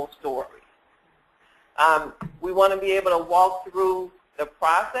actual story. We want to be able to walk through the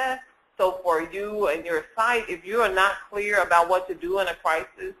process. So for you and your site, if you are not clear about what to do in a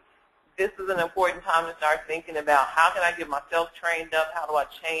crisis, this is an important time to start thinking about how can I get myself trained up, how do I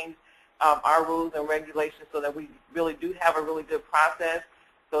change our rules and regulations so that we really do have a really good process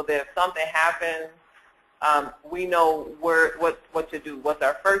so that if something happens, we know what to do. What's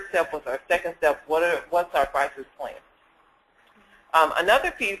our first step? What's our second step? What's our crisis plan? Another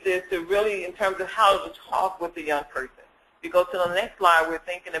piece is to really, in terms of how to talk with the young person. If you go to the next slide, we're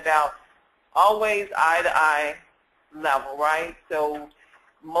thinking about always eye-to-eye level, right? So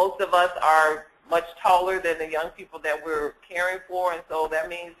most of us are much taller than the young people that we're caring for, and so that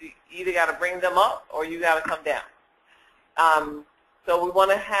means you either got to bring them up or you got to come down. So we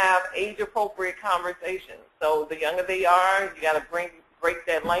want to have age-appropriate conversations. So the younger they are, you got to break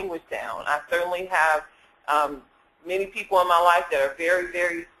that language down. I certainly have many people in my life that are very,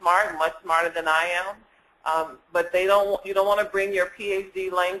 very smart, much smarter than I am. But you don't want to bring your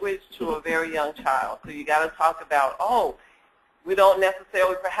PhD language to a very young child. So you got to talk about, we don't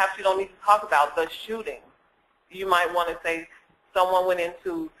necessarily, perhaps you don't need to talk about the shooting. You might want to say someone went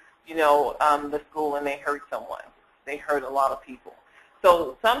into, the school and they hurt someone. They hurt a lot of people.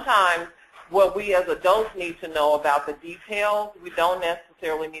 So sometimes what we as adults need to know about the details, we don't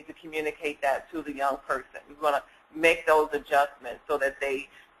necessarily need to communicate that to the young person. We want to make those adjustments so that they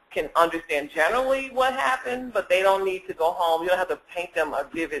can understand generally what happened, but they don't need to go home. You don't have to paint them a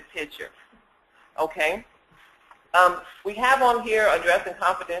vivid picture, okay? We have on here addressing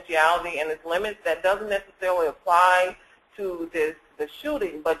confidentiality and its limits. That doesn't necessarily apply to the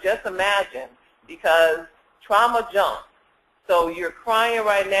shooting, but just imagine, because trauma jumps. So you're crying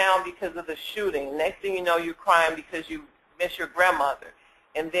right now because of the shooting. Next thing you know, you're crying because you miss your grandmother.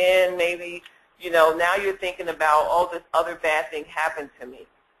 And then maybe, now you're thinking about, oh, this other bad thing happened to me.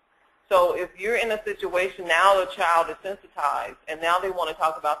 So if you're in a situation now, the child is sensitized, and now they want to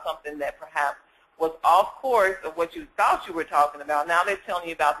talk about something that perhaps was off course of what you thought you were talking about. Now they're telling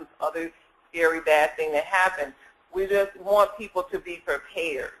you about this other scary bad thing that happened. We just want people to be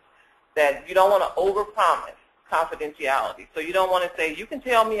prepared, that you don't want to overpromise confidentiality. So you don't want to say, you can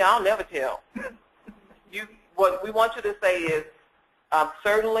tell me, I'll never tell. What we want you to say is,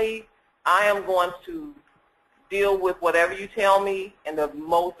 certainly I am going to deal with whatever you tell me in the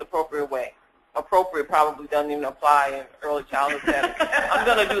most appropriate way. Appropriate probably doesn't even apply in early childhood setting. I'm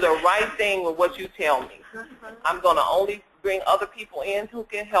going to do the right thing with what you tell me. I'm going to only bring other people in who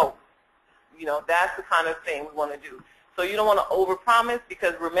can help. That's the kind of thing we want to do. So you don't want to overpromise,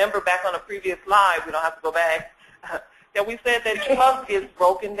 because remember back on a previous slide, we don't have to go back, that we said that trust is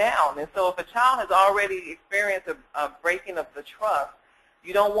broken down. And so if a child has already experienced a breaking of the trust,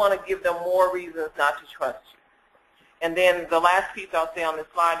 you don't want to give them more reasons not to trust you. And then the last piece I'll say on this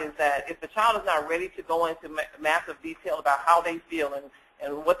slide is that if the child is not ready to go into massive detail about how they feel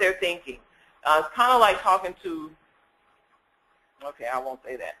and what they're thinking, it's kind of like talking to, okay, I won't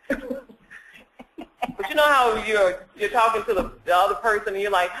say that. But you know how you're talking to the other person and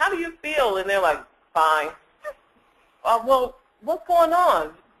you're like, how do you feel? And they're like, fine. Well, what's going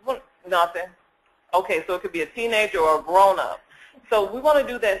on? Nothing. Okay, so it could be a teenager or a grown-up. So we want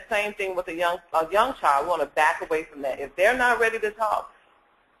to do that same thing with a young child. We want to back away from that. If they're not ready to talk,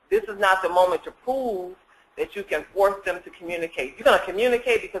 this is not the moment to prove that you can force them to communicate. You're going to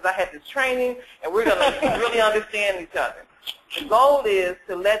communicate because I had this training, and we're going to really understand each other. The goal is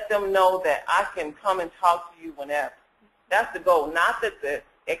to let them know that I can come and talk to you whenever. That's the goal, not that the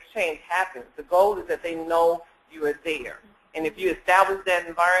exchange happens. The goal is that they know you are there. And if you establish that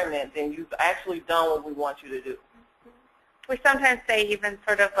environment, then you've actually done what we want you to do. We sometimes say, even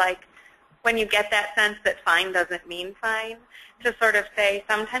sort of like when you get that sense that fine doesn't mean fine, to sort of say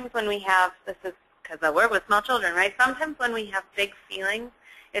sometimes when we have, this is because we're with small children, right? Sometimes when we have big feelings,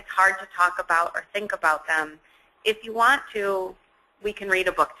 it's hard to talk about or think about them. If you want to, we can read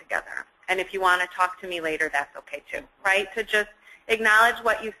a book together. And if you want to talk to me later, that's okay too, right? To just acknowledge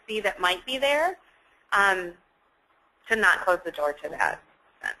what you see that might be there, to not close the door to that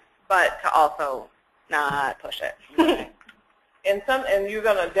sense, but to also not push it. And you're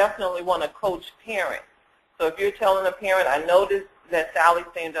going to definitely want to coach parents. So if you're telling a parent, I noticed that Sally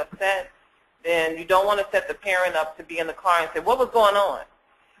seemed upset, then you don't want to set the parent up to be in the car and say, what was going on?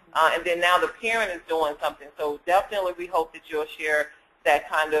 And then now the parent is doing something. So definitely we hope that you'll share that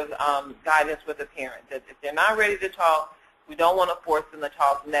kind of guidance with the parent, that if they're not ready to talk, we don't want to force them to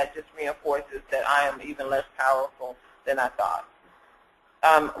talk, and that just reinforces that I am even less powerful than I thought.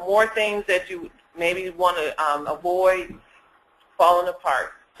 More things that you maybe want to avoid: falling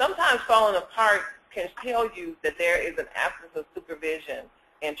apart. Sometimes falling apart can tell you that there is an absence of supervision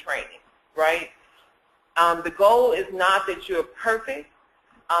and training, right? The goal is not that you're perfect,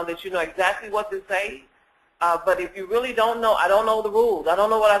 that you know exactly what to say, but if you really don't know, I don't know the rules, I don't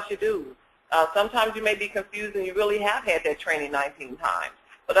know what I should do. Sometimes you may be confused and you really have had that training 19 times.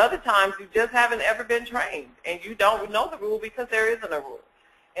 But other times you just haven't ever been trained and you don't know the rule because there isn't a rule.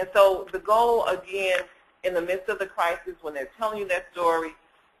 And so the goal, again, in the midst of the crisis, when they're telling you that story,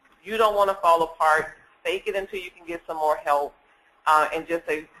 you don't want to fall apart. Fake it until you can get some more help, and just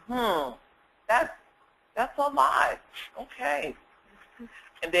say, that's a lie. Okay.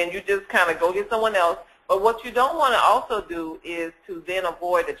 And then you just kind of go get someone else. But what you don't want to also do is to then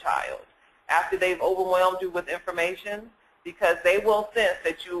avoid a child after they've overwhelmed you with information, because they will sense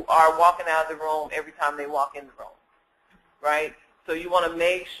that you are walking out of the room every time they walk in the room, right? So you want to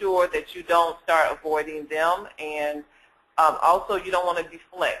make sure that you don't start avoiding them, and also you don't want to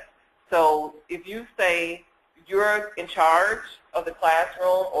deflect. So if you say you're in charge of the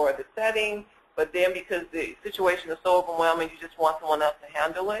classroom or the setting, but then because the situation is so overwhelming, you just want someone else to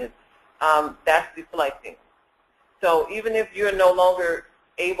handle it, that's deflecting. So even if you're no longer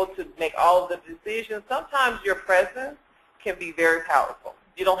able to make all of the decisions, sometimes your presence can be very powerful.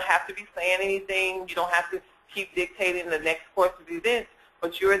 You don't have to be saying anything. You don't have to keep dictating the next course of events,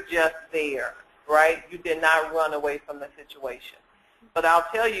 but you're just there, right? You did not run away from the situation. But I'll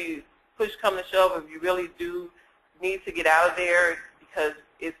tell you, push come to shove, if you really do need to get out of there because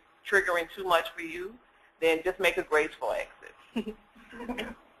it's triggering too much for you, then just make a graceful exit.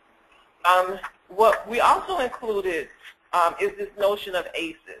 What we also included is this notion of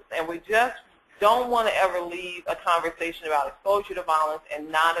ACEs, and we just don't want to ever leave a conversation about exposure to violence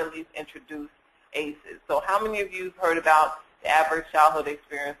and not at least introduce ACEs. So how many of you have heard about the Adverse Childhood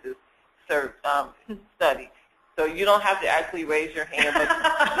Experiences study? So you don't have to actually raise your hand, but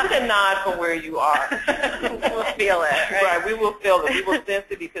you can nod from where you are. We'll feel it, right? Right, we will feel it. We will sense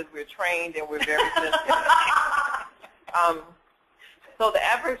it because we're trained and we're very sensitive. So the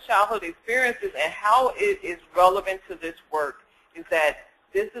Adverse Childhood Experiences and how it is relevant to this work is that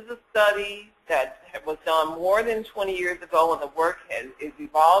this is a study that was done more than 20 years ago, and the work is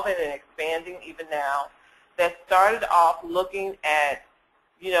evolving and expanding even now, that started off looking at,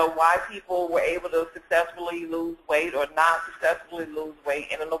 you know, why people were able to successfully lose weight or not successfully lose weight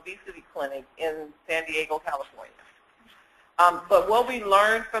in an obesity clinic in San Diego, California. But what we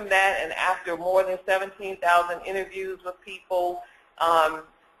learned from that, and after more than 17,000 interviews with people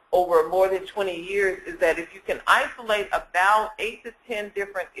over more than 20 years, is that if you can isolate about 8 to 10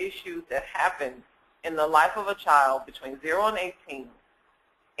 different issues that happen in the life of a child between 0 and 18,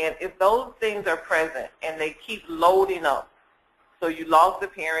 and if those things are present and they keep loading up, so you lost a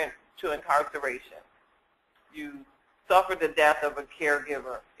parent to incarceration, you suffered the death of a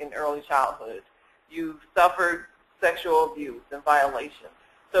caregiver in early childhood, you suffered sexual abuse and violations.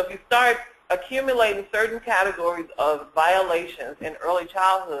 So if you start accumulating certain categories of violations in early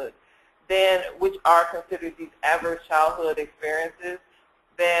childhood, then which are considered these adverse childhood experiences,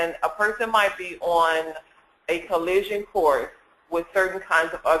 then a person might be on a collision course with certain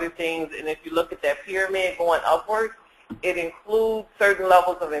kinds of other things. And if you look at that pyramid going upwards, it includes certain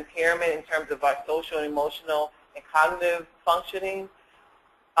levels of impairment in terms of our social, emotional, and cognitive functioning,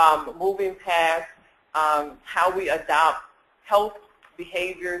 moving past how we adopt health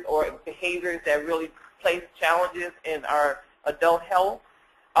behaviors or behaviors that really place challenges in our adult health,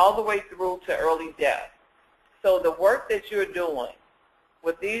 all the way through to early death. So the work that you're doing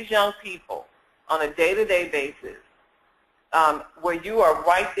with these young people on a day-to-day basis, where you are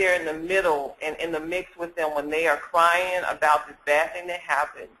right there in the middle and in the mix with them when they are crying about this bad thing that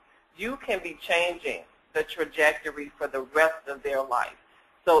happened, you can be changing the trajectory for the rest of their life.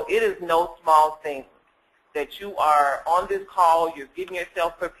 So it is no small thing that you are on this call, you're getting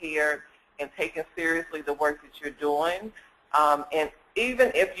yourself prepared and taking seriously the work that you're doing. And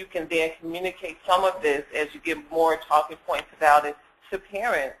even if you can then communicate some of this as you get more talking points about it to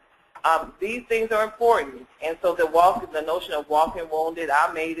parents, these things are important. And so the notion of walking wounded,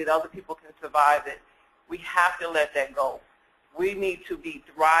 I made it, other people can survive it, we have to let that go. We need to be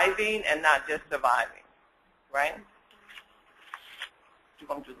thriving and not just surviving, right? You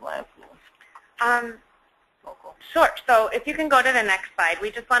want to do the last one? Sure. So if you can go to the next slide, we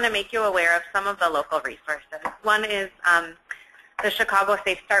just want to make you aware of some of the local resources. One is the Chicago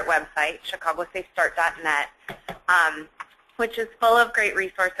Safe Start website, chicagosafestart.net, which is full of great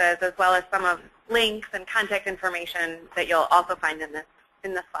resources as well as some of links and contact information that you'll also find in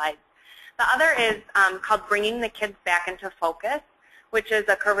the slides. The other is called Bringing the Kids Back into Focus, which is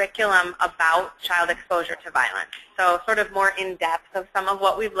a curriculum about child exposure to violence. So sort of more in-depth of some of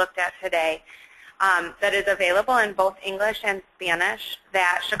what we've looked at today. That is available in both English and Spanish,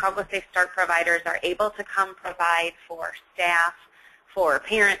 that Chicago Safe Start providers are able to come provide for staff, for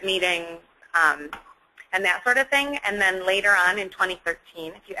parent meetings, and that sort of thing. And then later on in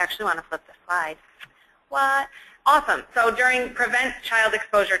 2013, if you actually want to flip the slide. What? Awesome. So during Prevent Child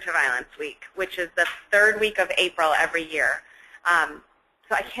Exposure to Violence Week, which is the 3rd week of April every year,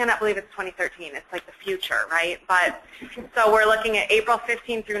 so I cannot believe it's 2013. It's like the future, right? But so we're looking at April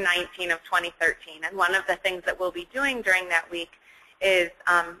 15 through 19 of 2013. And one of the things that we'll be doing during that week is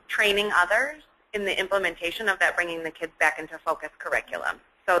training others in the implementation of that Bringing the Kids Back into Focus curriculum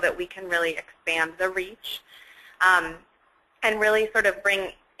so that we can really expand the reach and really sort of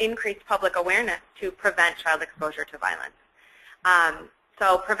bring increased public awareness to prevent child exposure to violence.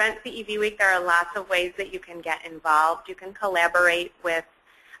 So Prevent CEV Week, there are lots of ways that you can get involved. You can collaborate with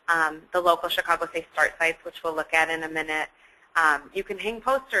the local Chicago Safe Start sites, which we'll look at in a minute. You can hang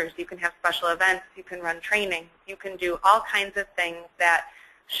posters. You can have special events. You can run training. You can do all kinds of things that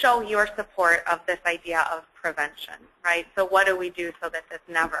show your support of this idea of prevention, right? So what do we do so that this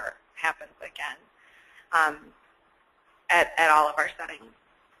never happens again at all of our settings?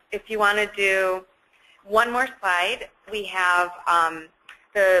 If you want to do one more slide, we have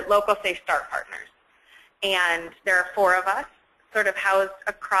the local Safe Start partners. And there are 4 of us sort of housed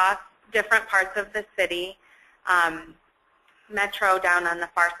across different parts of the city. Metro down on the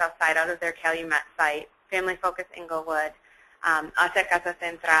far south side out of their Calumet site, Family Focus Inglewood, us at Casa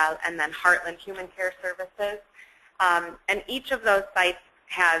Central, and then Heartland Human Care Services. And each of those sites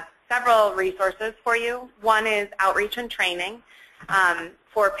has several resources for you. One is outreach and training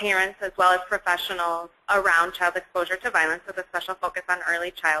for parents as well as professionals around child exposure to violence with a special focus on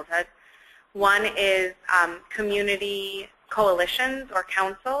early childhood. One is community coalitions or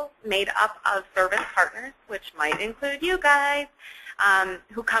councils made up of service partners, which might include you guys,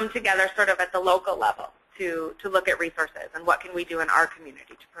 who come together sort of at the local level to look at resources and what can we do in our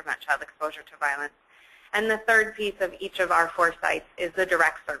community to prevent child exposure to violence. And the third piece of each of our 4 sites is the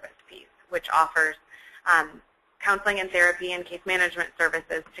direct service piece, which offers counseling and therapy and case management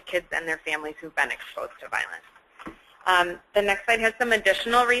services to kids and their families who've been exposed to violence. The next slide has some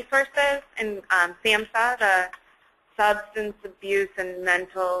additional resources. In SAMHSA, the Substance Abuse and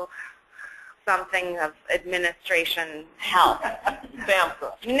Mental something of Administration Health.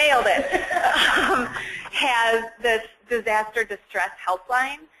 SAMHSA. Nailed it. Has this disaster distress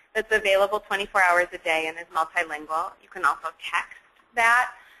helpline that's available 24 hours a day and is multilingual. You can also text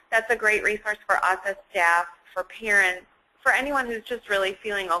that. That's a great resource for us as staff, for parents, for anyone who's just really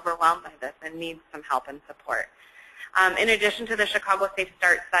feeling overwhelmed by this and needs some help and support. In addition to the Chicago Safe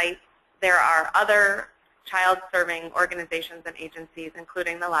Start site, there are other child-serving organizations and agencies,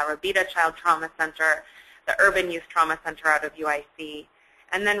 including the La Rabida Child Trauma Center, the Urban Youth Trauma Center out of UIC,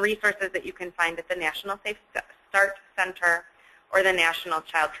 and then resources that you can find at the National Safe Start Center or the National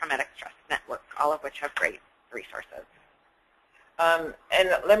Child Traumatic Stress Network, all of which have great resources. And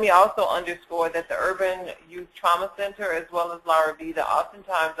let me also underscore that the Urban Youth Trauma Center as well as La Rabida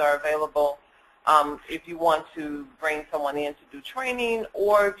oftentimes are available if you want to bring someone in to do training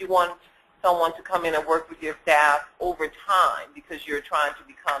or if you want someone to come in and work with your staff over time because you're trying to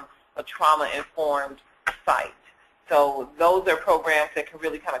become a trauma-informed site. So those are programs that can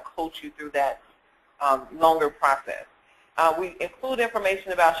really kind of coach you through that longer process. We include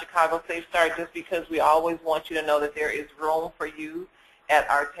information about Chicago Safe Start just because we always want you to know that there is room for you at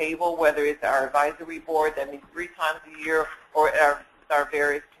our table, whether it's our advisory board that meets 3 times a year or our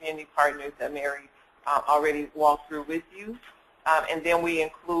various community partners that Mary already walked through with you. And then we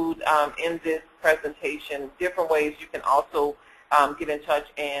include in this presentation different ways you can also get in touch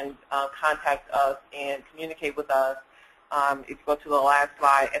and contact us and communicate with us. If you go to the last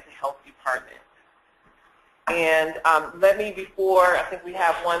slide, at the health department. And let me, before I think we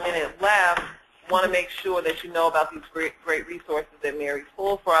have 1 minute left, want to make sure that you know about these great resources that Mary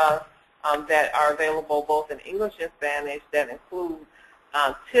pulled for us that are available both in English and Spanish that include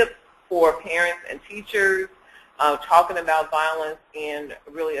tips for parents and teachers, talking about violence and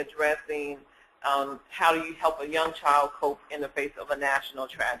really addressing how do you help a young child cope in the face of a national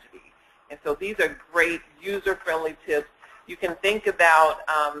tragedy. And so these are great user-friendly tips. You can think about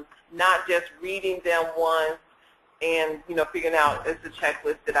not just reading them once and, figuring out, is the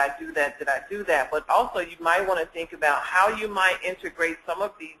checklist, did I do that, but also you might want to think about how you might integrate some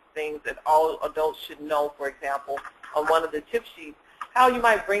of these things that all adults should know, for example, on one of the tip sheets, how you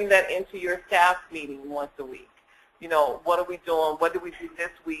might bring that into your staff meeting once a week. What are we doing, what did we do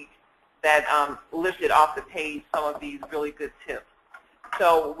this week that lifted off the page some of these really good tips.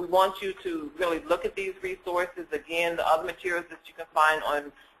 So we want you to really look at these resources. Again, the other materials that you can find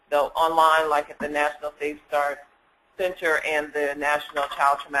on online, like at the National Safe Start Center and the National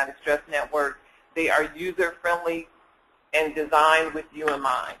Child Traumatic Stress Network, they are user-friendly and designed with you in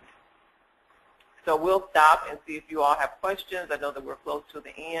mind. So we'll stop and see if you all have questions. I know that we're close to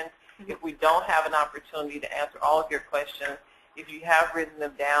the end. If we don't have an opportunity to answer all of your questions, if you have written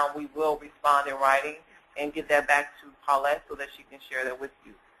them down, we will respond in writing and get that back to Paulette so that she can share that with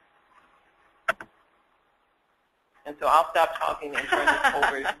you. And so I'll stop talking and turn this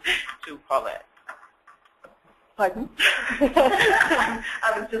over to Paulette. Pardon? I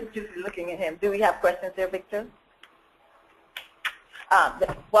was just looking at him. Do we have questions there, Victor?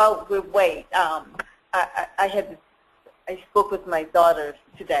 While we wait, I spoke with my daughter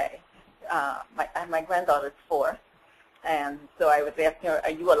today. My granddaughter's 4, and so I was asking her,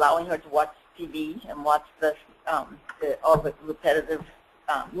 are you allowing her to watch TV and watch all the repetitive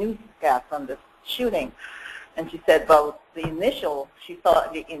newscasts on the shooting? And she said, well, she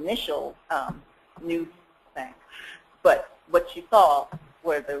saw the initial news thing, but what she saw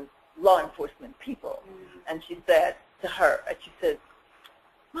were the law enforcement people. And she said to her,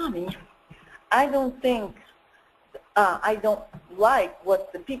 Mommy, I don't like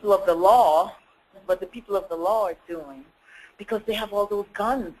what the people of the law are doing because they have all those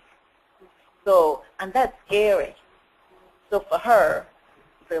guns. So, and that's scary. So for her,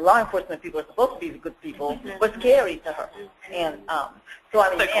 the law enforcement people are supposed to be the good people, but scary to her. And so I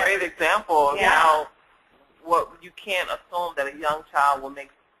mean, that's a great example of how you can't assume that a young child will make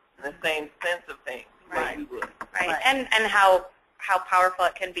the same sense of things like you would. Right. And how how powerful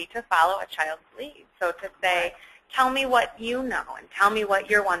it can be to follow a child's lead. So to say, tell me what you know and tell me what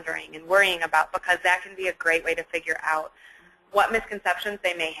you're wondering and worrying about, because that can be a great way to figure out what misconceptions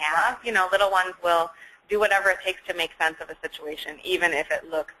they may have. You know, little ones will do whatever it takes to make sense of a situation, even if it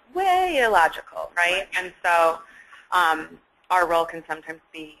looks way illogical, right? And so our role can sometimes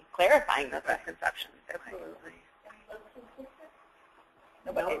be clarifying those misconceptions. Absolutely.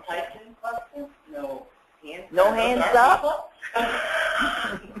 No typing questions? No hands up?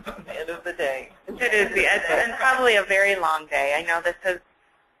 End of the day. It is, and probably a very long day. I know this has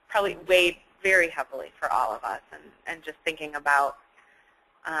probably weighed very heavily for all of us, and just thinking about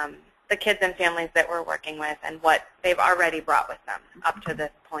the kids and families that we're working with and what they've already brought with them up to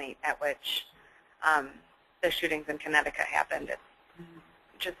this point at which the shootings in Connecticut happened. It's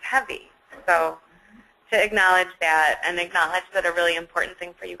just heavy. So to acknowledge that and acknowledge that a really important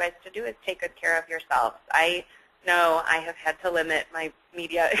thing for you guys to do is take good care of yourselves. I know I have had to limit my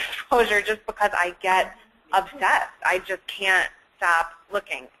media exposure just because I get obsessed. I just can't stop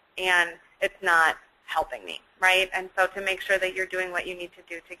looking, and it's not helping me, right? And so to make sure that you're doing what you need to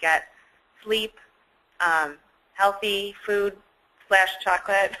do to get sleep, healthy food /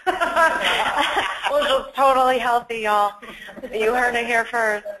 chocolate, which is totally healthy, y'all. You heard it here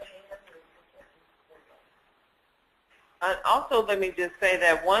first. And also, let me just say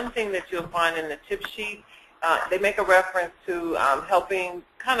that one thing that you'll find in the tip sheet, they make a reference to helping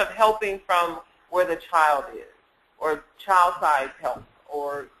from where the child is, or child size help,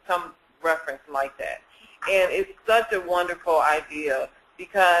 or some reference like that. And it's such a wonderful idea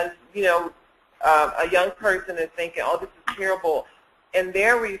because, you know, a young person is thinking, oh, this is terrible. And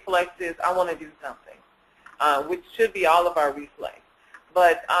their reflex is, I want to do something, which should be all of our reflex.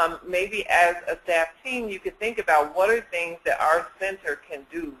 But maybe as a staff team, you could think about what are things that our center can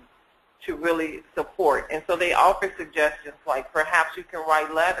do to really support. And so they offer suggestions like perhaps you can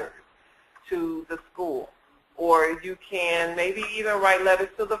write letters to the school, or you can maybe even write letters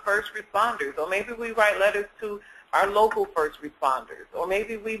to the first responders, or maybe we write letters to our local first responders, or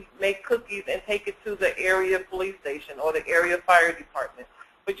maybe we make cookies and take it to the area police station or the area fire department.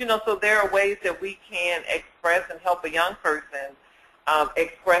 But, you know, so there are ways that we can express and help a young person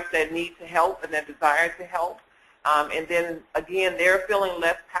express that need to help and that desire to help. And then, again, they're feeling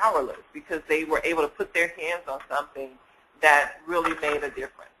less powerless because they were able to put their hands on something that really made a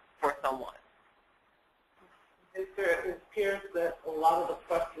difference for someone. It appears that a lot of the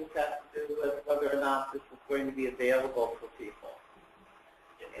questions have to do with whether or not this is going to be available for people.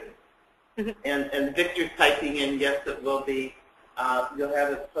 And Victor's typing in, yes, it will be. You'll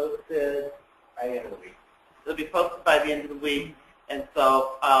have it posted by the end of the week. It'll be posted by the end of the week. And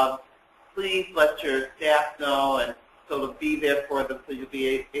so please let your staff know and sort of be there for them so you'll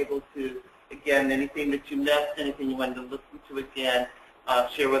be able to, again, anything that you missed, anything you wanted to listen to again,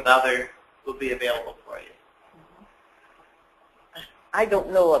 share with others will be available for you. I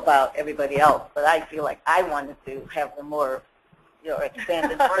don't know about everybody else, but I feel like I wanted to have a more,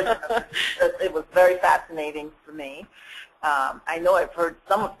 expanded version of it. It was very fascinating for me. I know I've heard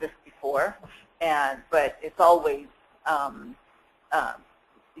some of this before, but it's always,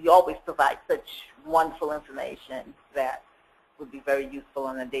 you always provide such wonderful information that would be very useful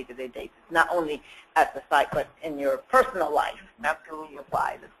on a day-to-day basis, not only at the site, but in your personal life. Absolutely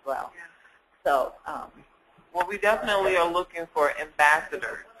applied as well. So, well, we definitely are looking for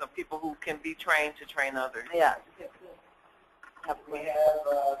ambassadors, so people who can be trained to train others. Yeah. We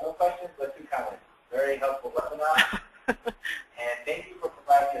have no questions, but 2 comments. Very helpful webinar. And thank you for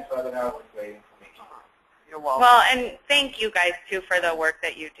providing this webinar with great information. You're welcome. Well, and thank you guys, too, for the work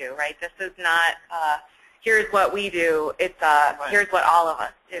that you do, right? This is not, here's what we do. It's here's what all of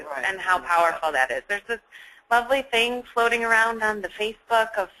us do, and how powerful that is. There's this lovely thing floating around on the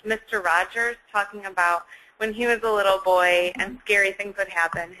Facebook of Mr. Rogers talking about when he was a little boy and scary things would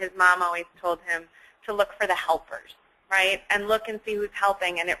happen, his mom always told him to look for the helpers, right? And look and see who's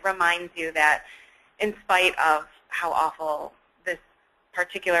helping, and it reminds you that in spite of how awful this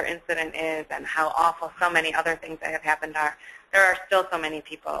particular incident is and how awful so many other things that have happened are, there are still so many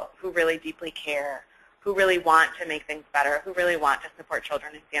people who really deeply care, who really want to make things better, who really want to support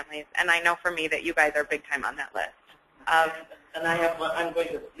children and families. And I know for me that you guys are big time on that list. And I'm going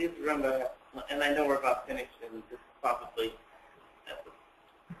to please remember, and I know we're about finished, and this is probably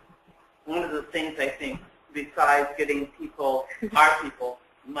one of the things I think, besides getting people, our people,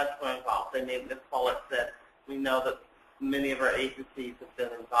 much more involved. I mean, Ms. Paulette said, we know that many of our agencies have been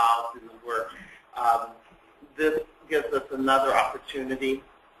involved in the work. This gives us another opportunity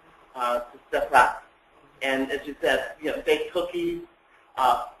to step up. And as you said, bake cookies,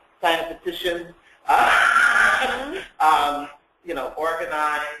 sign a petition,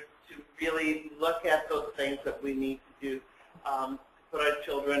 organize, to really look at those things that we need to do, put our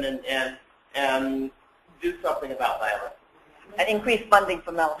children and do something about violence. And increase funding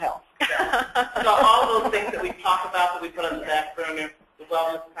for mental health. So all those things that we talk about, that we put on the back burner, the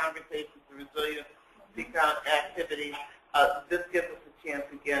wellness conversations, the resilience activities, this gives us a chance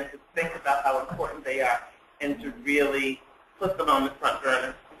again to think about how important they are and to really put them on the front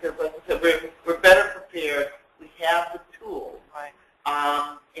burner. Because like I said, we're better prepared. We have the tools. Right.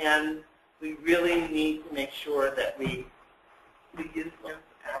 And we really need to make sure that we use them.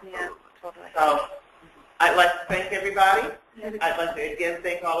 Yeah, totally. So I'd like to thank everybody. I'd like to again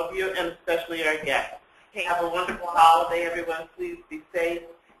thank all of you, and especially our guests. Have a wonderful holiday, everyone. Please be safe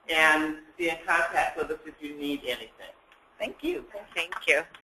and be in contact with us if you need anything. Thank you. Thank you.